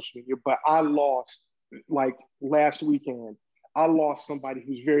this on social media, but I lost, like last weekend, I lost somebody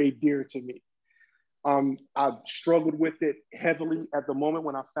who's very dear to me. I've struggled with it heavily at the moment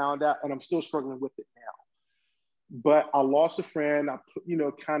when I found out, and I'm still struggling with it now. But I lost a friend. I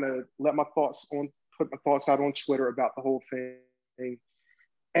kind of put my thoughts out on Twitter about the whole thing.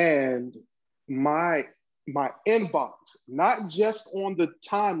 And my inbox, not just on the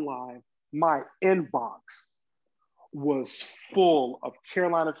timeline, my inbox was full of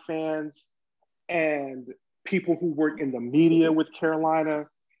Carolina fans and people who work in the media with Carolina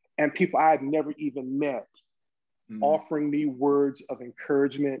and people I had never even met, offering me words of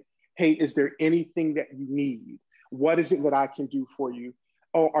encouragement. Hey, is there anything that you need? What is it that I can do for you?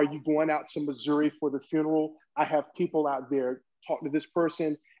 Oh, are you going out to Missouri for the funeral? I have people out there. Talk to this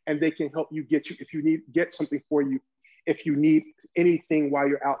person and they can help you if you need, get something for you, if you need anything while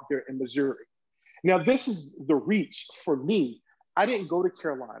you're out there in Missouri. Now, this is the reach for me. I didn't go to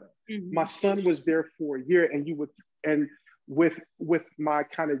Carolina. Mm-hmm. My son was there for a year, and with my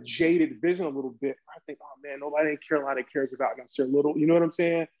kind of jaded vision a little bit, I think, oh man, nobody in Carolina cares about Nassir Little. You know what I'm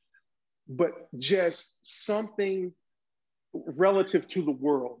saying? But just something relative to the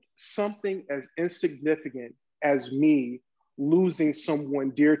world, something as insignificant as me losing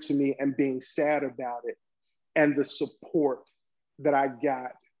someone dear to me and being sad about it, and the support that I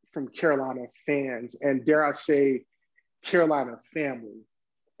got from Carolina fans, and dare I say, Carolina family,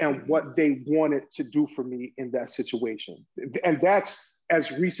 and what they wanted to do for me in that situation. And that's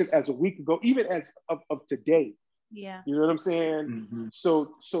as recent as a week ago, even as of today. Yeah. You know what I'm saying? Mm-hmm.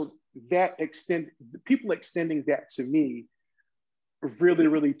 So that people extending that to me really,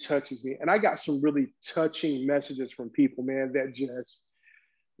 really touches me. And I got some really touching messages from people, man, that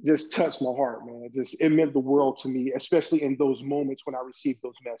just touched my heart, man. It meant the world to me, especially in those moments when I received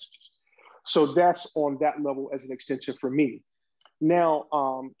those messages. So that's on that level as an extension for me. Now,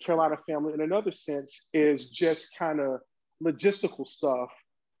 Carolina family, in another sense, is just kind of logistical stuff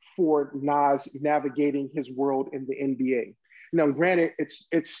for Nas navigating his world in the NBA. Now, granted, it's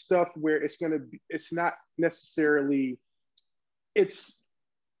stuff where it's not necessarily, it's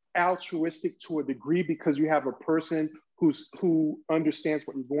altruistic to a degree because you have a person who understands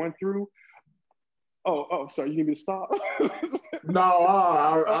what you're going through. Oh, sorry, you need me to stop? No,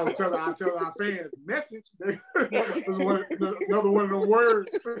 I'll tell our fans, message. Another one of the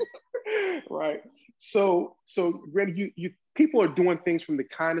words. Right. So Randy, you people are doing things from the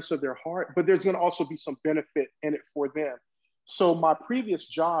kindness of their heart, but there's going to also be some benefit in it for them. So my previous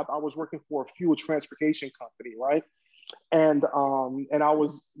job, I was working for a fuel transportation company, right? And I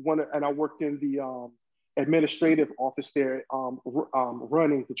worked in the administrative office there,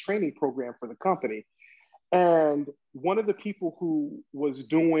 running the training program for the company. And one of the people who was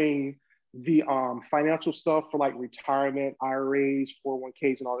doing the financial stuff for like retirement, IRAs,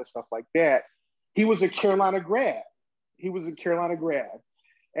 401ks, and all this stuff like that, he was a Carolina grad.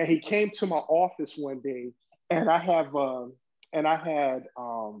 And he came to my office one day, and I had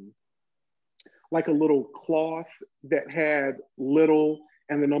like a little cloth that had Little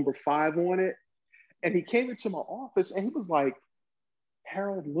and the number 5 on it. And he came into my office and he was like,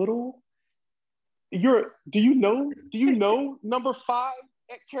 Harold Little, do you know number 5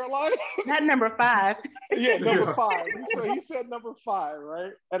 at Carolina? Not number 5. Yeah, number 5. So he said number 5,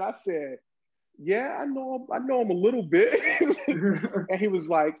 right? And I said, yeah, I know him a little bit. And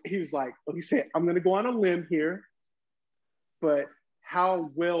he said, I'm gonna go on a limb here, but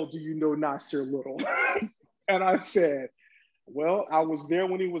how well do you know Nassir Little? And I said, well, I was there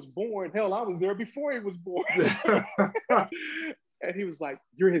when he was born. Hell, I was there before he was born. And he was like,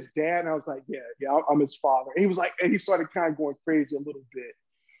 you're his dad? And I was like, yeah, I'm his father. And he was like, and he started kind of going crazy a little bit.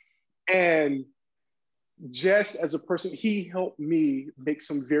 And just as a person, he helped me make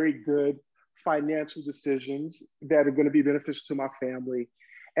some very good financial decisions that are going to be beneficial to my family.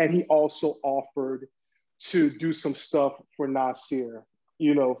 And he also offered to do some stuff for Nassir,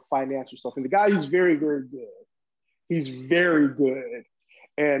 you know, financial stuff. And the guy is very, very good. He's very good.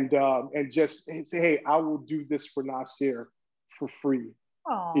 And just say, hey, I will do this for Nassir for free.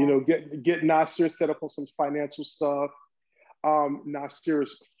 Aww. You know, get Nassir set up on some financial stuff.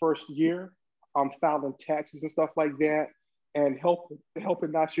 Nassir's first year, filing taxes and stuff like that, and helping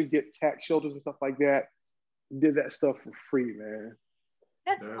Nassir get tax shelters and stuff like that. Did that stuff for free, man.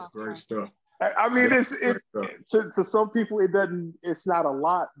 That's awesome. Great stuff. I mean, to some people it's not a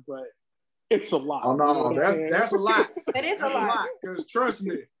lot, but it's a lot. Oh no, that's a lot. It is a lot. Because trust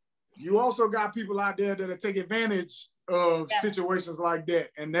me, you also got people out there that take advantage of situations like that,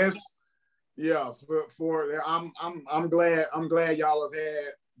 and that's I'm glad y'all have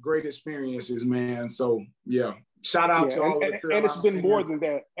had great experiences, man. So shout out to all of the Carolina. And it's been more than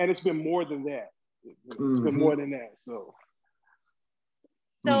that. It's been more than that. So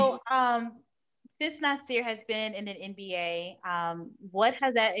since Nassir has been in an NBA, what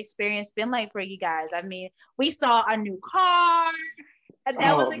has that experience been like for you guys? I mean, we saw a new car, and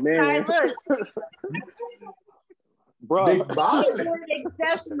that was exciting. Look, bro, he's doing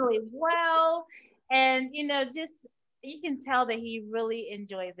exceptionally well, and you know, just you can tell that he really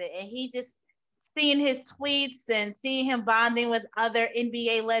enjoys it, and he just seeing his tweets and seeing him bonding with other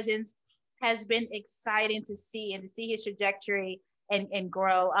NBA legends has been exciting to see, and to see his trajectory and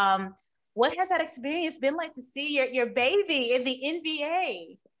grow. What has that experience been like to see your baby in the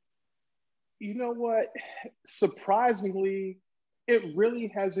NBA? You know what? Surprisingly, it really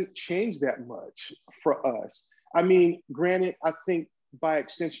hasn't changed that much for us. I mean, granted, I think by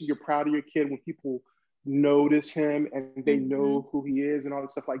extension, you're proud of your kid when people notice him and they know who he is and all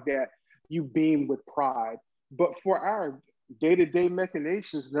this stuff like that. You beam with pride. But for our day-to-day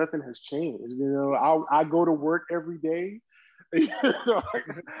machinations, nothing has changed. You know, I go to work every day. You know,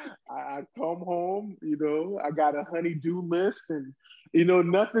 I come home, you know, I got a honey-do list, and, you know,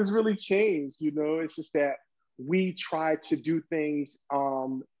 nothing's really changed. You know, it's just that we try to do things,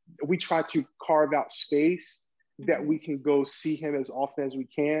 we try to carve out space that we can go see him as often as we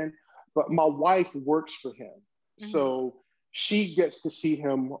can. But my wife works for him. So she gets to see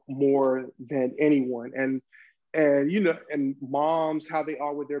him more than anyone. And you know, and moms, how they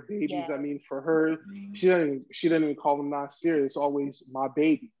are with their babies. I mean, for her, she doesn't even call them Nassir. It's always my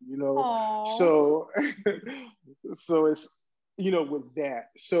baby, you know. Aww. So it's, you know, with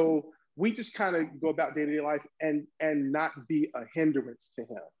that. So we just kind of go about day-to-day life and not be a hindrance to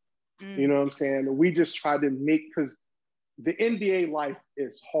him. You know what I'm saying? We just try to because the NBA life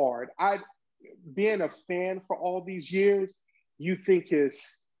is hard. Being a fan for all these years, you think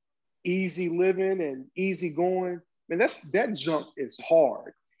it's easy living and easy going, and that junk is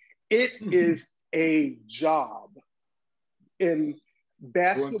hard. It is a job. And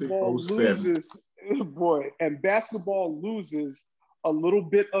basketball loses a little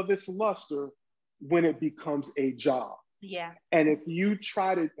bit of its luster when it becomes a job. Yeah. And if you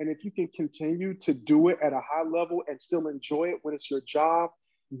can continue to do it at a high level and still enjoy it when it's your job,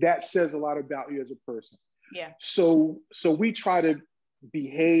 that says a lot about you as a person. Yeah. So we try to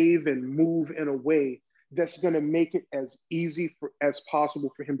behave and move in a way that's going to make it as easy as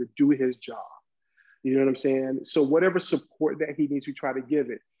possible for him to do his job. You know what I'm saying? So whatever support that he needs, we try to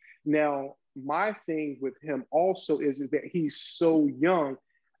give it. Now, my thing with him also is that he's so young.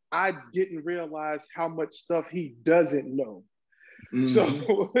 I didn't realize how much stuff he doesn't know.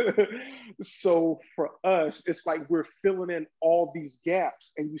 So for us, it's like we're filling in all these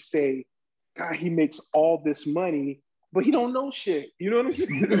gaps, and you say, God, he makes all this money, but he don't know shit. You know what I'm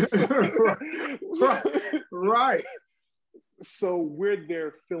saying? Right. So we're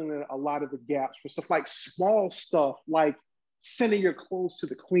there filling in a lot of the gaps for stuff like small stuff, like sending your clothes to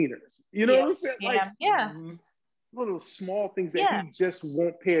the cleaners. You know what I'm saying? Like, little small things that he just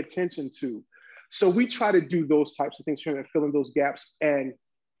won't pay attention to. So we try to do those types of things for him and fill in those gaps and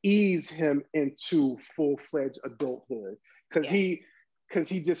ease him into full-fledged adulthood. Because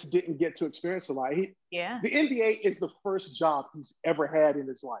he just didn't get to experience a lot. The NBA is the first job he's ever had in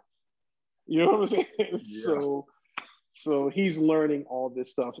his life. You know what I'm saying? Yeah. So he's learning all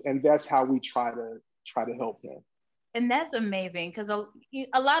this stuff, and that's how we try to help him. And that's amazing, because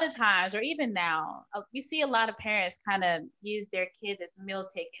a lot of times, or even now, you see a lot of parents kind of use their kids as meal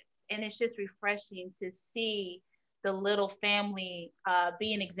tickets, and it's just refreshing to see the little family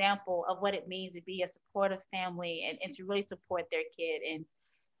be an example of what it means to be a supportive family and to really support their kid. And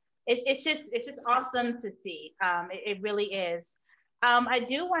it's just awesome to see. It really is. I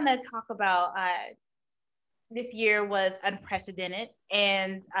do want to talk about this year was unprecedented,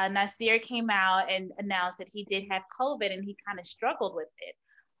 and Nassir came out and announced that he did have COVID and he kind of struggled with it.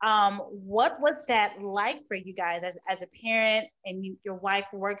 What was that like for you guys as a parent, and your wife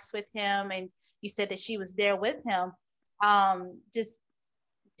works with him, and you said that she was there with him, just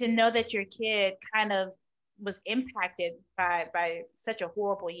to know that your kid kind of was impacted by such a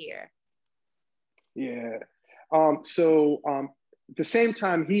horrible year? Yeah. The same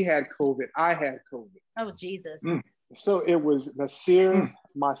time he had COVID, I had COVID. Oh, Jesus. So it was Nassir,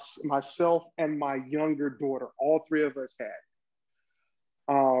 myself, and my younger daughter. All three of us had.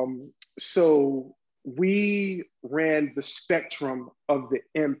 So we ran the spectrum of the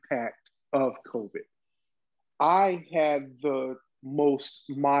impact of COVID. I had the most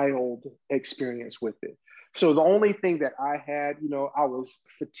mild experience with it. So the only thing that I had, I was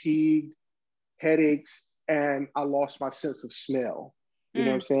fatigued, headaches, and I lost my sense of smell. You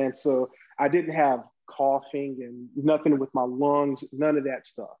know what I'm saying? So I didn't have coughing and nothing with my lungs, none of that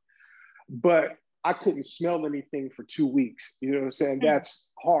stuff. But I couldn't smell anything for 2 weeks. You know what I'm saying?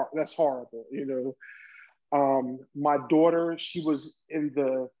 That's hard. That's horrible. My daughter, she was in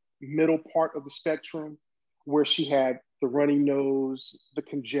the middle part of the spectrum where she had the runny nose, the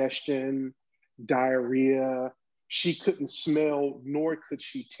congestion, diarrhea. She couldn't smell, nor could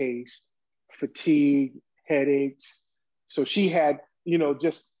she taste, fatigue, headaches. So she had,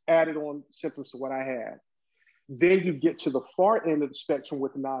 just added on symptoms to what I had. Then you get to the far end of the spectrum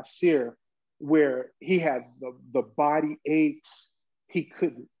with Nassir, where he had the body aches, he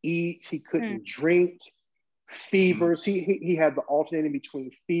couldn't eat, he couldn't drink, fevers. He had the alternating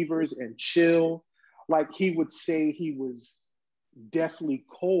between fevers and chill. Like he would say he was deathly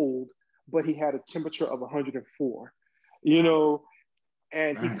cold, but he had a temperature of 104,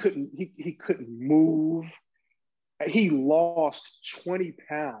 and he couldn't move. He lost 20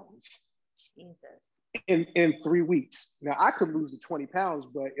 pounds. Jesus. In 3 weeks. Now I could lose the 20 pounds,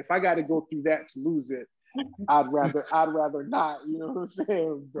 but if I got to go through that to lose it, I'd rather not, you know what I'm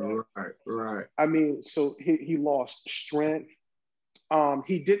saying? But, right. I mean, so he lost strength.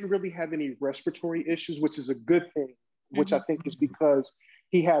 He didn't really have any respiratory issues, which is a good thing, which I think is because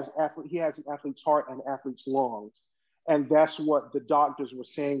he has an athlete's heart and athlete's lungs. And that's what the doctors were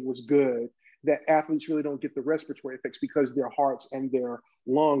saying was good, that athletes really don't get the respiratory effects because their hearts and their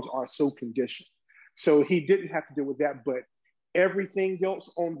lungs are so conditioned. So he didn't have to deal with that, but everything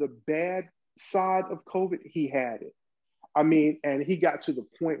else on the bad side of COVID, he had it. I mean, and he got to the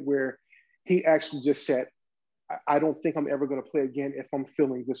point where he actually just said, I don't think I'm ever going to play again if I'm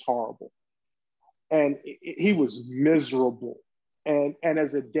feeling this horrible. And he was miserable. And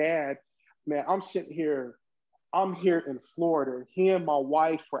as a dad, man, I'm here in Florida. He and my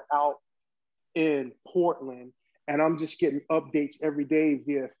wife were out in Portland, and I'm just getting updates every day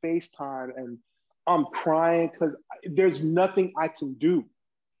via FaceTime, and I'm crying because there's nothing I can do.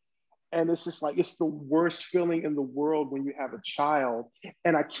 And it's just like, it's the worst feeling in the world when you have a child.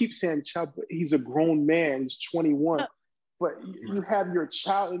 And I keep saying child, but he's a grown man, he's 21. But you have your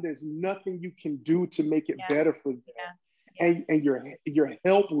child and there's nothing you can do to make it better for them. And you're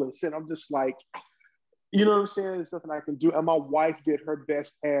helpless. And I'm just like, you know what I'm saying? There's nothing I can do. And my wife did her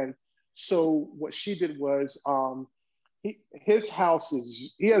best. And so what she did was, he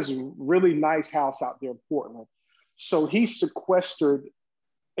has a really nice house out there in Portland. So he sequestered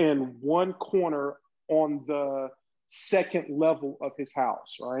in one corner on the second level of his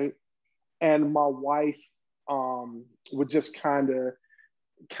house, right? And my wife would just kind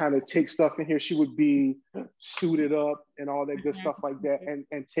of take stuff in here. She would be suited up and all that good stuff like that,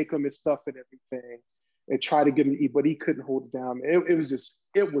 and take him his stuff and everything and try to get him to eat, but he couldn't hold it down.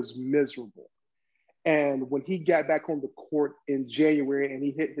 It was miserable. And when he got back on the court in January and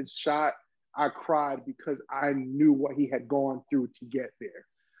he hit his shot, I cried because I knew what he had gone through to get there.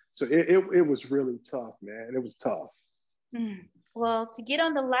 So it was really tough, man. It was tough. Well, to get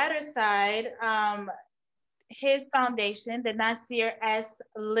on the lighter side, his foundation, the Nassir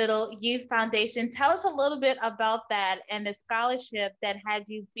Little Youth Foundation, tell us a little bit about that and the scholarship that had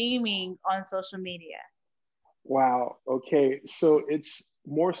you beaming on social media. Wow. Okay. So it's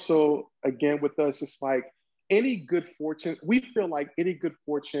more so, again, with us, it's like any good fortune, we feel like any good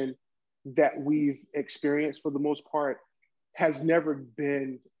fortune that we've experienced for the most part has never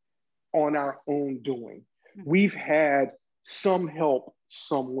been on our own doing. We've had some help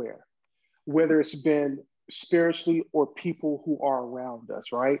somewhere, whether it's been spiritually or people who are around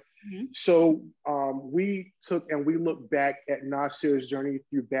us, right? So we took and we looked back at Nassir's journey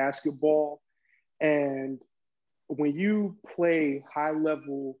through basketball. And when you play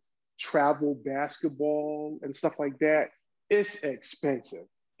high-level travel basketball and stuff like that, it's expensive.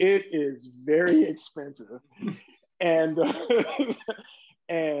 It is very expensive. And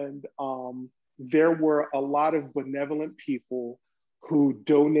there were a lot of benevolent people who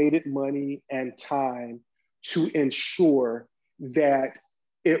donated money and time to ensure that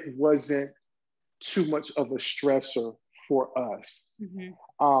it wasn't too much of a stressor for us.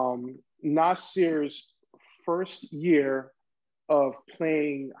 Nassir's first year of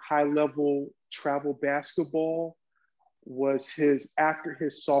playing high-level travel basketball was after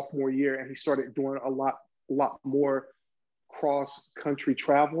his sophomore year, and he started doing a lot more cross-country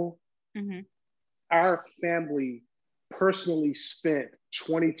travel. Our family personally spent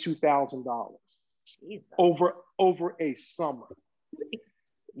 $22,000 over a summer.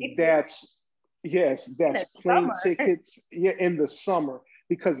 That's plane tickets. Yeah, in the summer,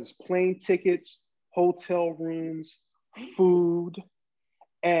 because it's plane tickets, hotel rooms, food.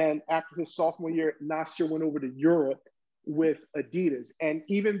 And after his sophomore year, Nassir went over to Europe with Adidas. And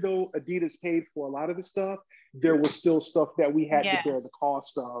even though Adidas paid for a lot of the stuff, there was still stuff that we had to bear the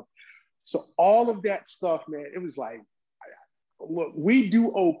cost of. So all of that stuff, man, it was like, look, we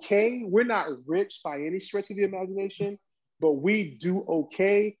do okay. We're not rich by any stretch of the imagination, but we do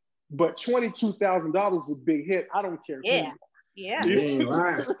okay. But $22,000 is a big hit. I don't care. Yeah. You ain't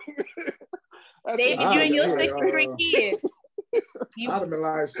lying. David, you and your 63 kids. I'd have been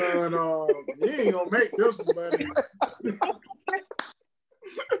like, son, you ain't gonna make this one, buddy.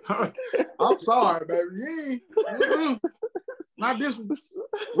 I'm sorry, baby. You ain't. Not this one.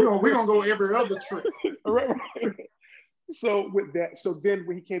 We're gonna go every other trip. Right. So with that, then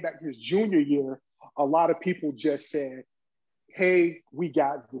when he came back to his junior year, a lot of people just said, hey, we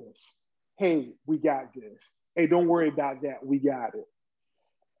got this. Hey, we got this. Hey, don't worry about that. We got it.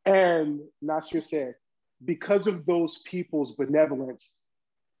 And Nassir said, because of those people's benevolence,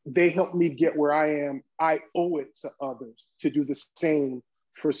 they helped me get where I am. I owe it to others to do the same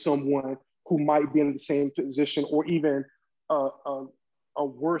for someone who might be in the same position or even a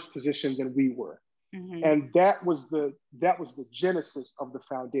worse position than we were. And that was the genesis of the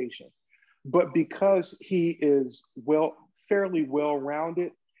foundation. But because he is fairly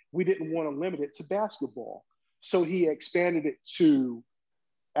well-rounded, we didn't want to limit it to basketball. So he expanded it to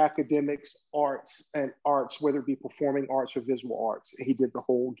academics, arts, whether it be performing arts or visual arts. He did the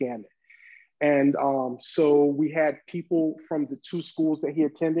whole gamut. And so we had people from the two schools that he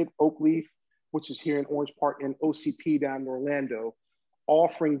attended, Oakleaf, which is here in Orange Park, and OCP down in Orlando,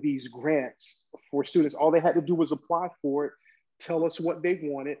 offering these grants for students. All they had to do was apply for it, tell us what they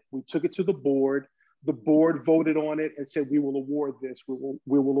wanted. We took it to the board. The board voted on it and said, we will award this. We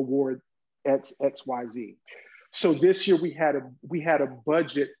will award X, Y, Z. So this year we had a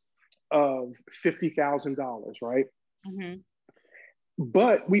budget of $50,000, right?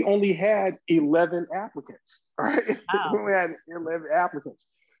 But we only had 11 applicants, right? Wow. We only had 11 applicants.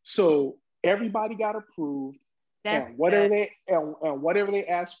 So everybody got approved. That's and whatever good. Whatever they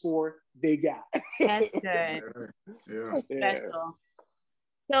asked for, they got. That's good. Yeah. Special.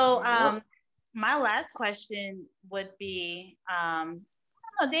 So my last question would be, I don't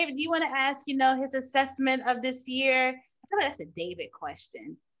know, David, do you want to ask, his assessment of this year? I feel like that's a David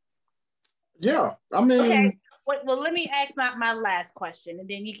question. Yeah, I mean. Okay. Well, let me ask my last question, and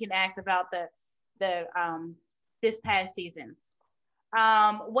then you can ask about the this past season.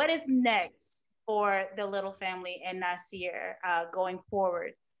 What is next for the Little family and Nassir going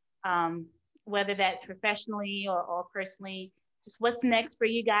forward? Whether that's professionally or personally, just what's next for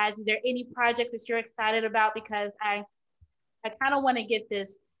you guys? Is there any projects that you're excited about? Because I kind of want to get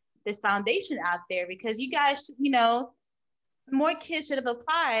this foundation out there, because you guys, more kids should have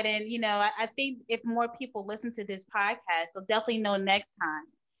applied. And, I think if more people listen to this podcast, they'll definitely know next time.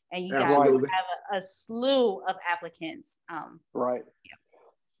 And you guys will have a slew of applicants. Right.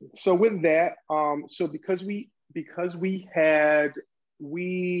 Yeah. So with that, so because we had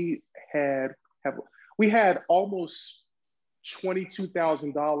almost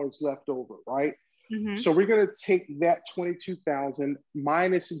 $22,000 left over, right? So we're going to take that $22,000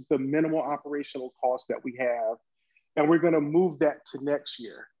 minus the minimal operational cost that we have, and we're going to move that to next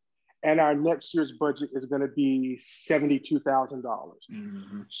year. And our next year's budget is going to be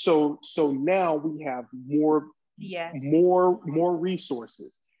 $72,000. So now we have more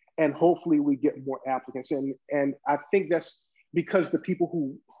resources, and hopefully we get more applicants. And I think that's because the people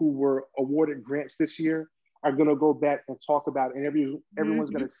who were awarded grants this year are going to go back and talk about it, and everyone's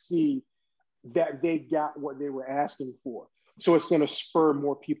going to see that they got what they were asking for. So it's going to spur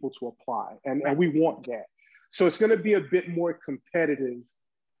more people to apply, and we want that. So it's going to be a bit more competitive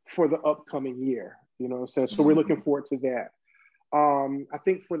for the upcoming year, you know what I'm saying? So we're looking forward to that. I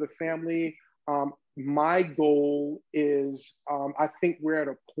think for the family, my goal is, I think we're at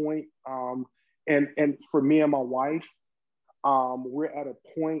a point, and for me and my wife, We're at a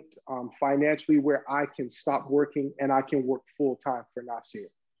point financially where I can stop working and I can work full time for Nassir.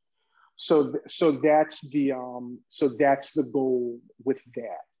 So that's the goal with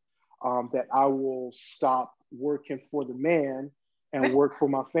that. That I will stop working for the man and work for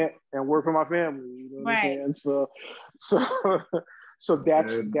my family. You know what I'm saying? So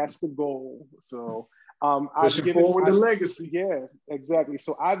that's the goal. So pushing forward the legacy. Yeah, exactly.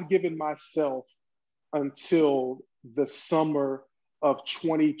 So I've given myself until the summer of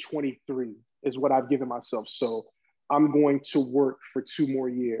 2023 is what I've given myself. So I'm going to work for 2 more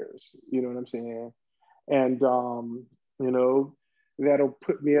years. You know what I'm saying? And that'll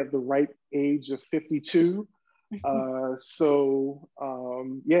put me at the right age of 52. Then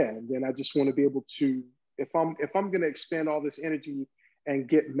I just want to be able to, if I'm going to expend all this energy and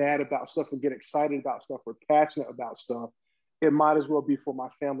get mad about stuff and get excited about stuff or passionate about stuff, it might as well be for my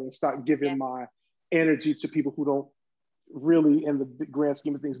family and start giving my energy to people who don't really, in the grand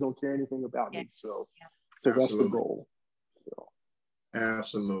scheme of things, don't care anything about me. So that's the goal. So.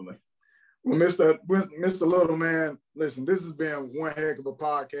 Absolutely. Well, Mr. Little, man, listen, this has been one heck of a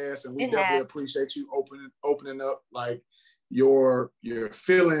podcast, and we definitely appreciate you opening up like your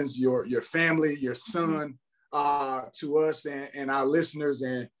feelings, your family, your son to us and our listeners.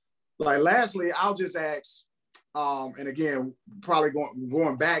 And like, lastly, I'll just ask, and again, probably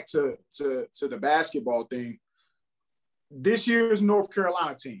going back to the basketball thing. This year's North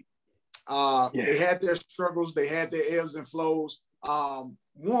Carolina team, they had their struggles, they had their ebbs and flows.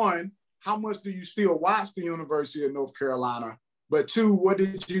 One, how much do you still watch the University of North Carolina? But 2, what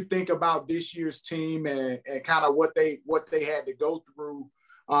did you think about this year's team and kind of what they had to go through?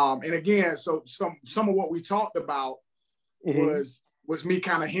 And again, so some of what we talked about was me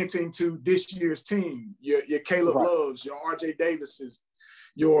kind of hinting to this year's team, your Caleb Loves, your RJ Davises,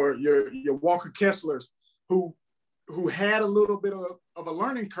 your Walker Kesslers, who had a little bit of a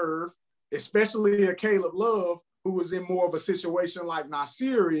learning curve, especially a Caleb Love, who was in more of a situation like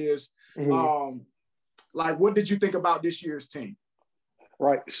Nassir is. Like, what did you think about this year's team?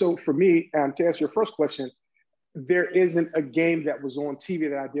 Right. So for me, to answer your first question, there isn't a game that was on TV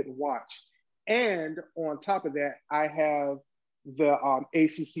that I didn't watch. And on top of that, I have the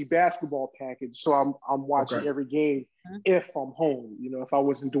ACC basketball package. So I'm watching every game if I'm home. You know, if I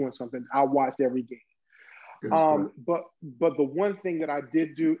wasn't doing something, I watched every game. But the one thing that I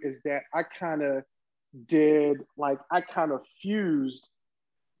did do is that I kind of fused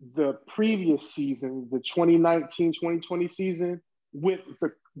the previous season, the 2019-2020 season, with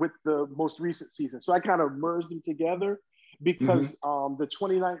the most recent season. So I kind of merged them together because the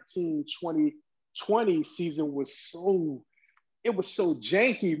 2019-2020 season was so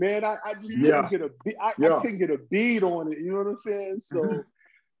janky, man. I just couldn't get a beat. I couldn't get a beat on it. You know what I'm saying? So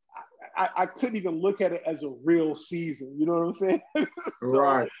I couldn't even look at it as a real season. You know what I'm saying?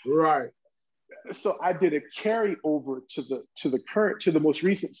 Right. So I did a carry over to the most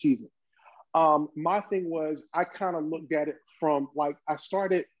recent season. My thing was I kind of looked at it from like, I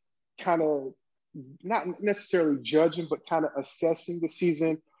started kind of not necessarily judging, but kind of assessing the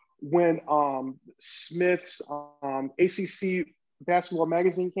season when Smith's ACC basketball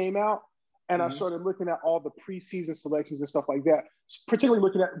magazine came out. And I started looking at all the preseason selections and stuff like that, particularly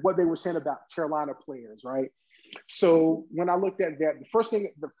looking at what they were saying about Carolina players, right? So when I looked at that, the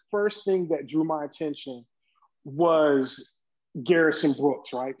first thing that drew my attention was Garrison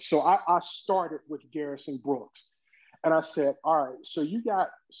Brooks, right? So I started with Garrison Brooks, and I said, all right, so you got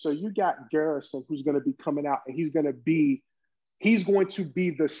Garrison, who's going to be coming out, and he is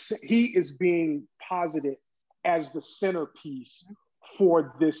being posited as the centerpiece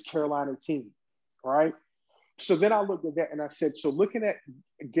for this Carolina team, right? So then I looked at that and I said, so looking at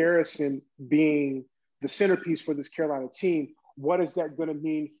Garrison being the centerpiece for this Carolina team, what is that going to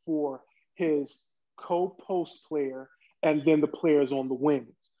mean for his co-post player and then the players on the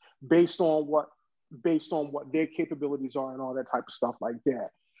wings, based on what their capabilities are and all that type of stuff like that.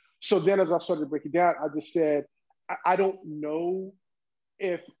 So then as I started to break it down, I just said, I don't know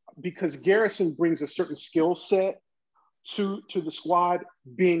because Garrison brings a certain skill set to the squad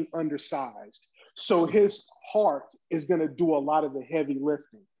being undersized. So his heart is going to do a lot of the heavy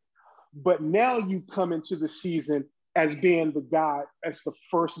lifting. But now you come into the season as being as the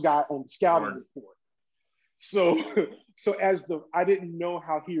first guy on the scouting report. So I didn't know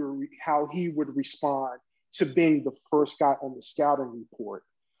how he would respond to being the first guy on the scouting report.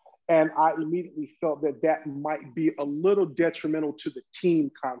 And I immediately felt that might be a little detrimental to the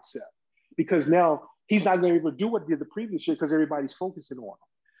team concept, because now he's not going to be able to do what he did the previous year because everybody's focusing on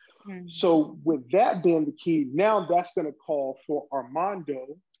him. So with that being the key, now that's going to call for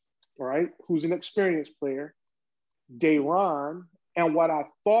Armando, right, who's an experienced player, Dayron, and what I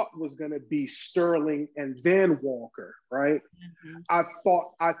thought was going to be Sterling and then Walker, right? Mm-hmm. I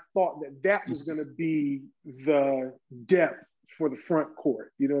thought that was going to be the depth for the front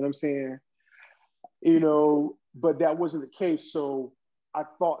court. You know what I'm saying? But that wasn't the case. So I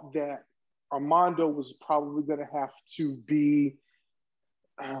thought that Armando was probably going to have to be,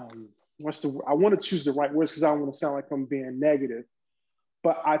 I want to choose the right words because I don't want to sound like I'm being negative,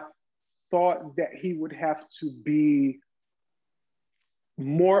 but I thought that he would have to be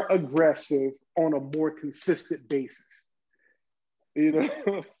more aggressive on a more consistent basis.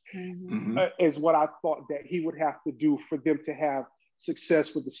 Mm-hmm. Is what I thought that he would have to do for them to have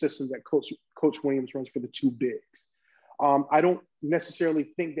success with the system that Coach Williams runs for the two bigs. I don't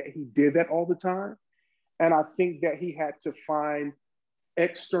necessarily think that he did that all the time. And I think that he had to find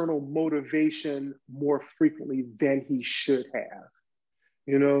external motivation more frequently than he should have.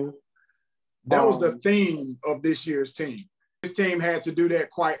 That was the theme of this year's team. This team had to do that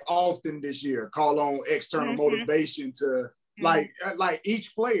quite often this year, call on external motivation to like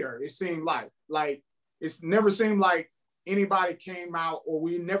each player. It seemed like it's never seemed like anybody came out, or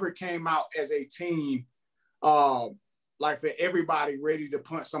we never came out as a team like for everybody ready to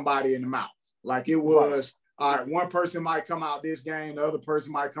punch somebody in the mouth. Like it was, all right, one person might come out this game, the other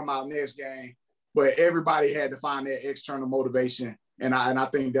person might come out next game, but everybody had to find that external motivation. And I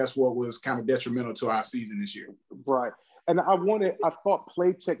think that's what was kind of detrimental to our season this year. Right. And I thought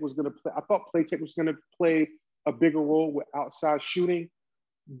Playtech was going to play a bigger role with outside shooting,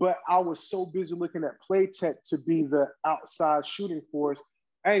 but I was so busy looking at Playtech to be the outside shooting force,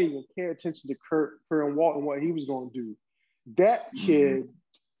 I didn't even pay attention to Kerwin Walton, what he was going to do. That kid,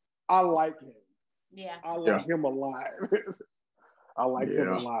 I like him. Yeah. I like him a lot. I like him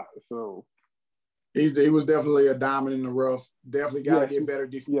a lot. So he was definitely a diamond in the rough. Definitely got to get better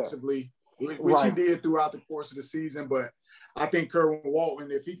defensively, which he did throughout the course of the season. But I think Kerwin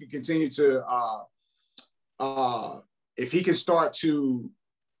Walton, if he can continue to if he can start to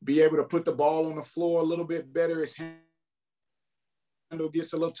be able to put the ball on the floor a little bit better, his handle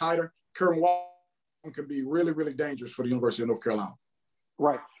gets a little tighter, Kerwin Walton can be really, really dangerous for the University of North Carolina.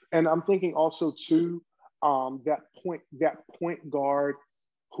 Right. And I'm thinking also too, that point guard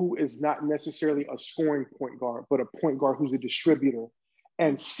who is not necessarily a scoring point guard, but a point guard who's a distributor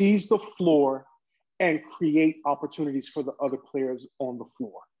and sees the floor and create opportunities for the other players on the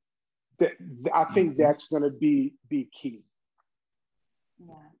floor. I think that's going to be key.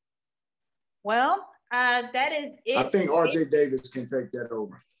 Yeah. Well, that is it. I think RJ Davis can take that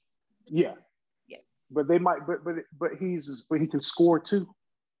over. Yeah. Yeah. But they might, but he can score too.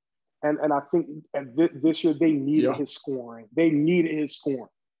 And I think this year they needed his scoring. They needed his scoring.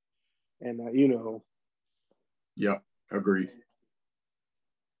 And, Yeah, agreed.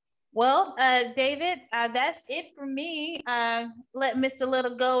 Well, David, that's it for me. Let Mr.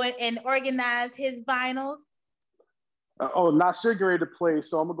 Little go and organize his vinyls. Nassir getting ready to play,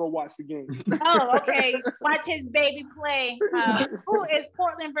 so I'm going to go watch the game. Oh, okay. Watch his baby play. Who is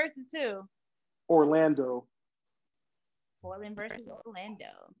Portland versus who? Orlando. Portland versus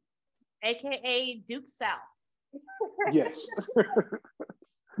Orlando. AKA Duke South. Yes.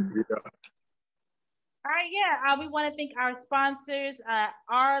 All right, yeah. We want to thank our sponsors,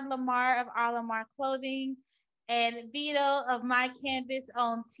 R. Lamar of R. Lamar Clothing and Vito of My Canvas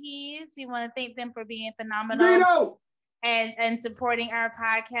on Tees. We want to thank them for being phenomenal. Vito! And supporting our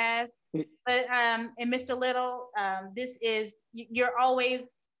podcast. But and Mr. Little, you're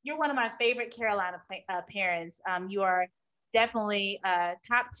one of my favorite Carolina parents. You are definitely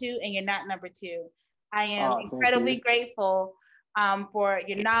top two, and you're not number two. I am incredibly grateful for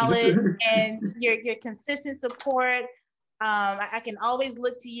your knowledge and your consistent support. I can always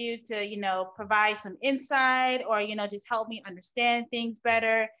look to you to, provide some insight or, just help me understand things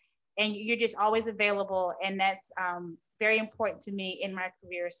better. And you're just always available. And that's very important to me in my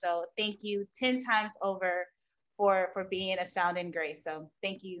career. So thank you 10 times over for being a sounding grace. So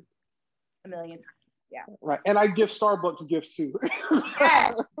thank you a million times. Yeah. Right. And I give Starbucks gifts too.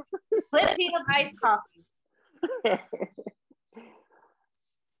 Yes. Plenty of iced coffees.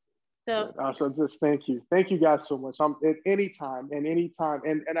 So just thank you guys so much. At any time, and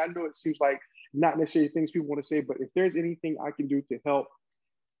I know it seems like not necessarily things people want to say, but if there's anything I can do to help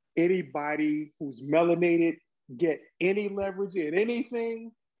anybody who's melanated get any leverage in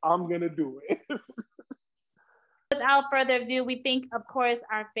anything, I'm gonna do it. Without further ado, we thank, of course,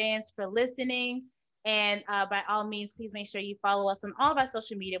 our fans for listening. And by all means, please make sure you follow us on all of our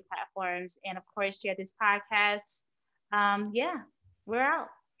social media platforms. And of course, share this podcast. We're out.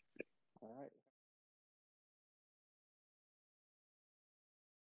 All right.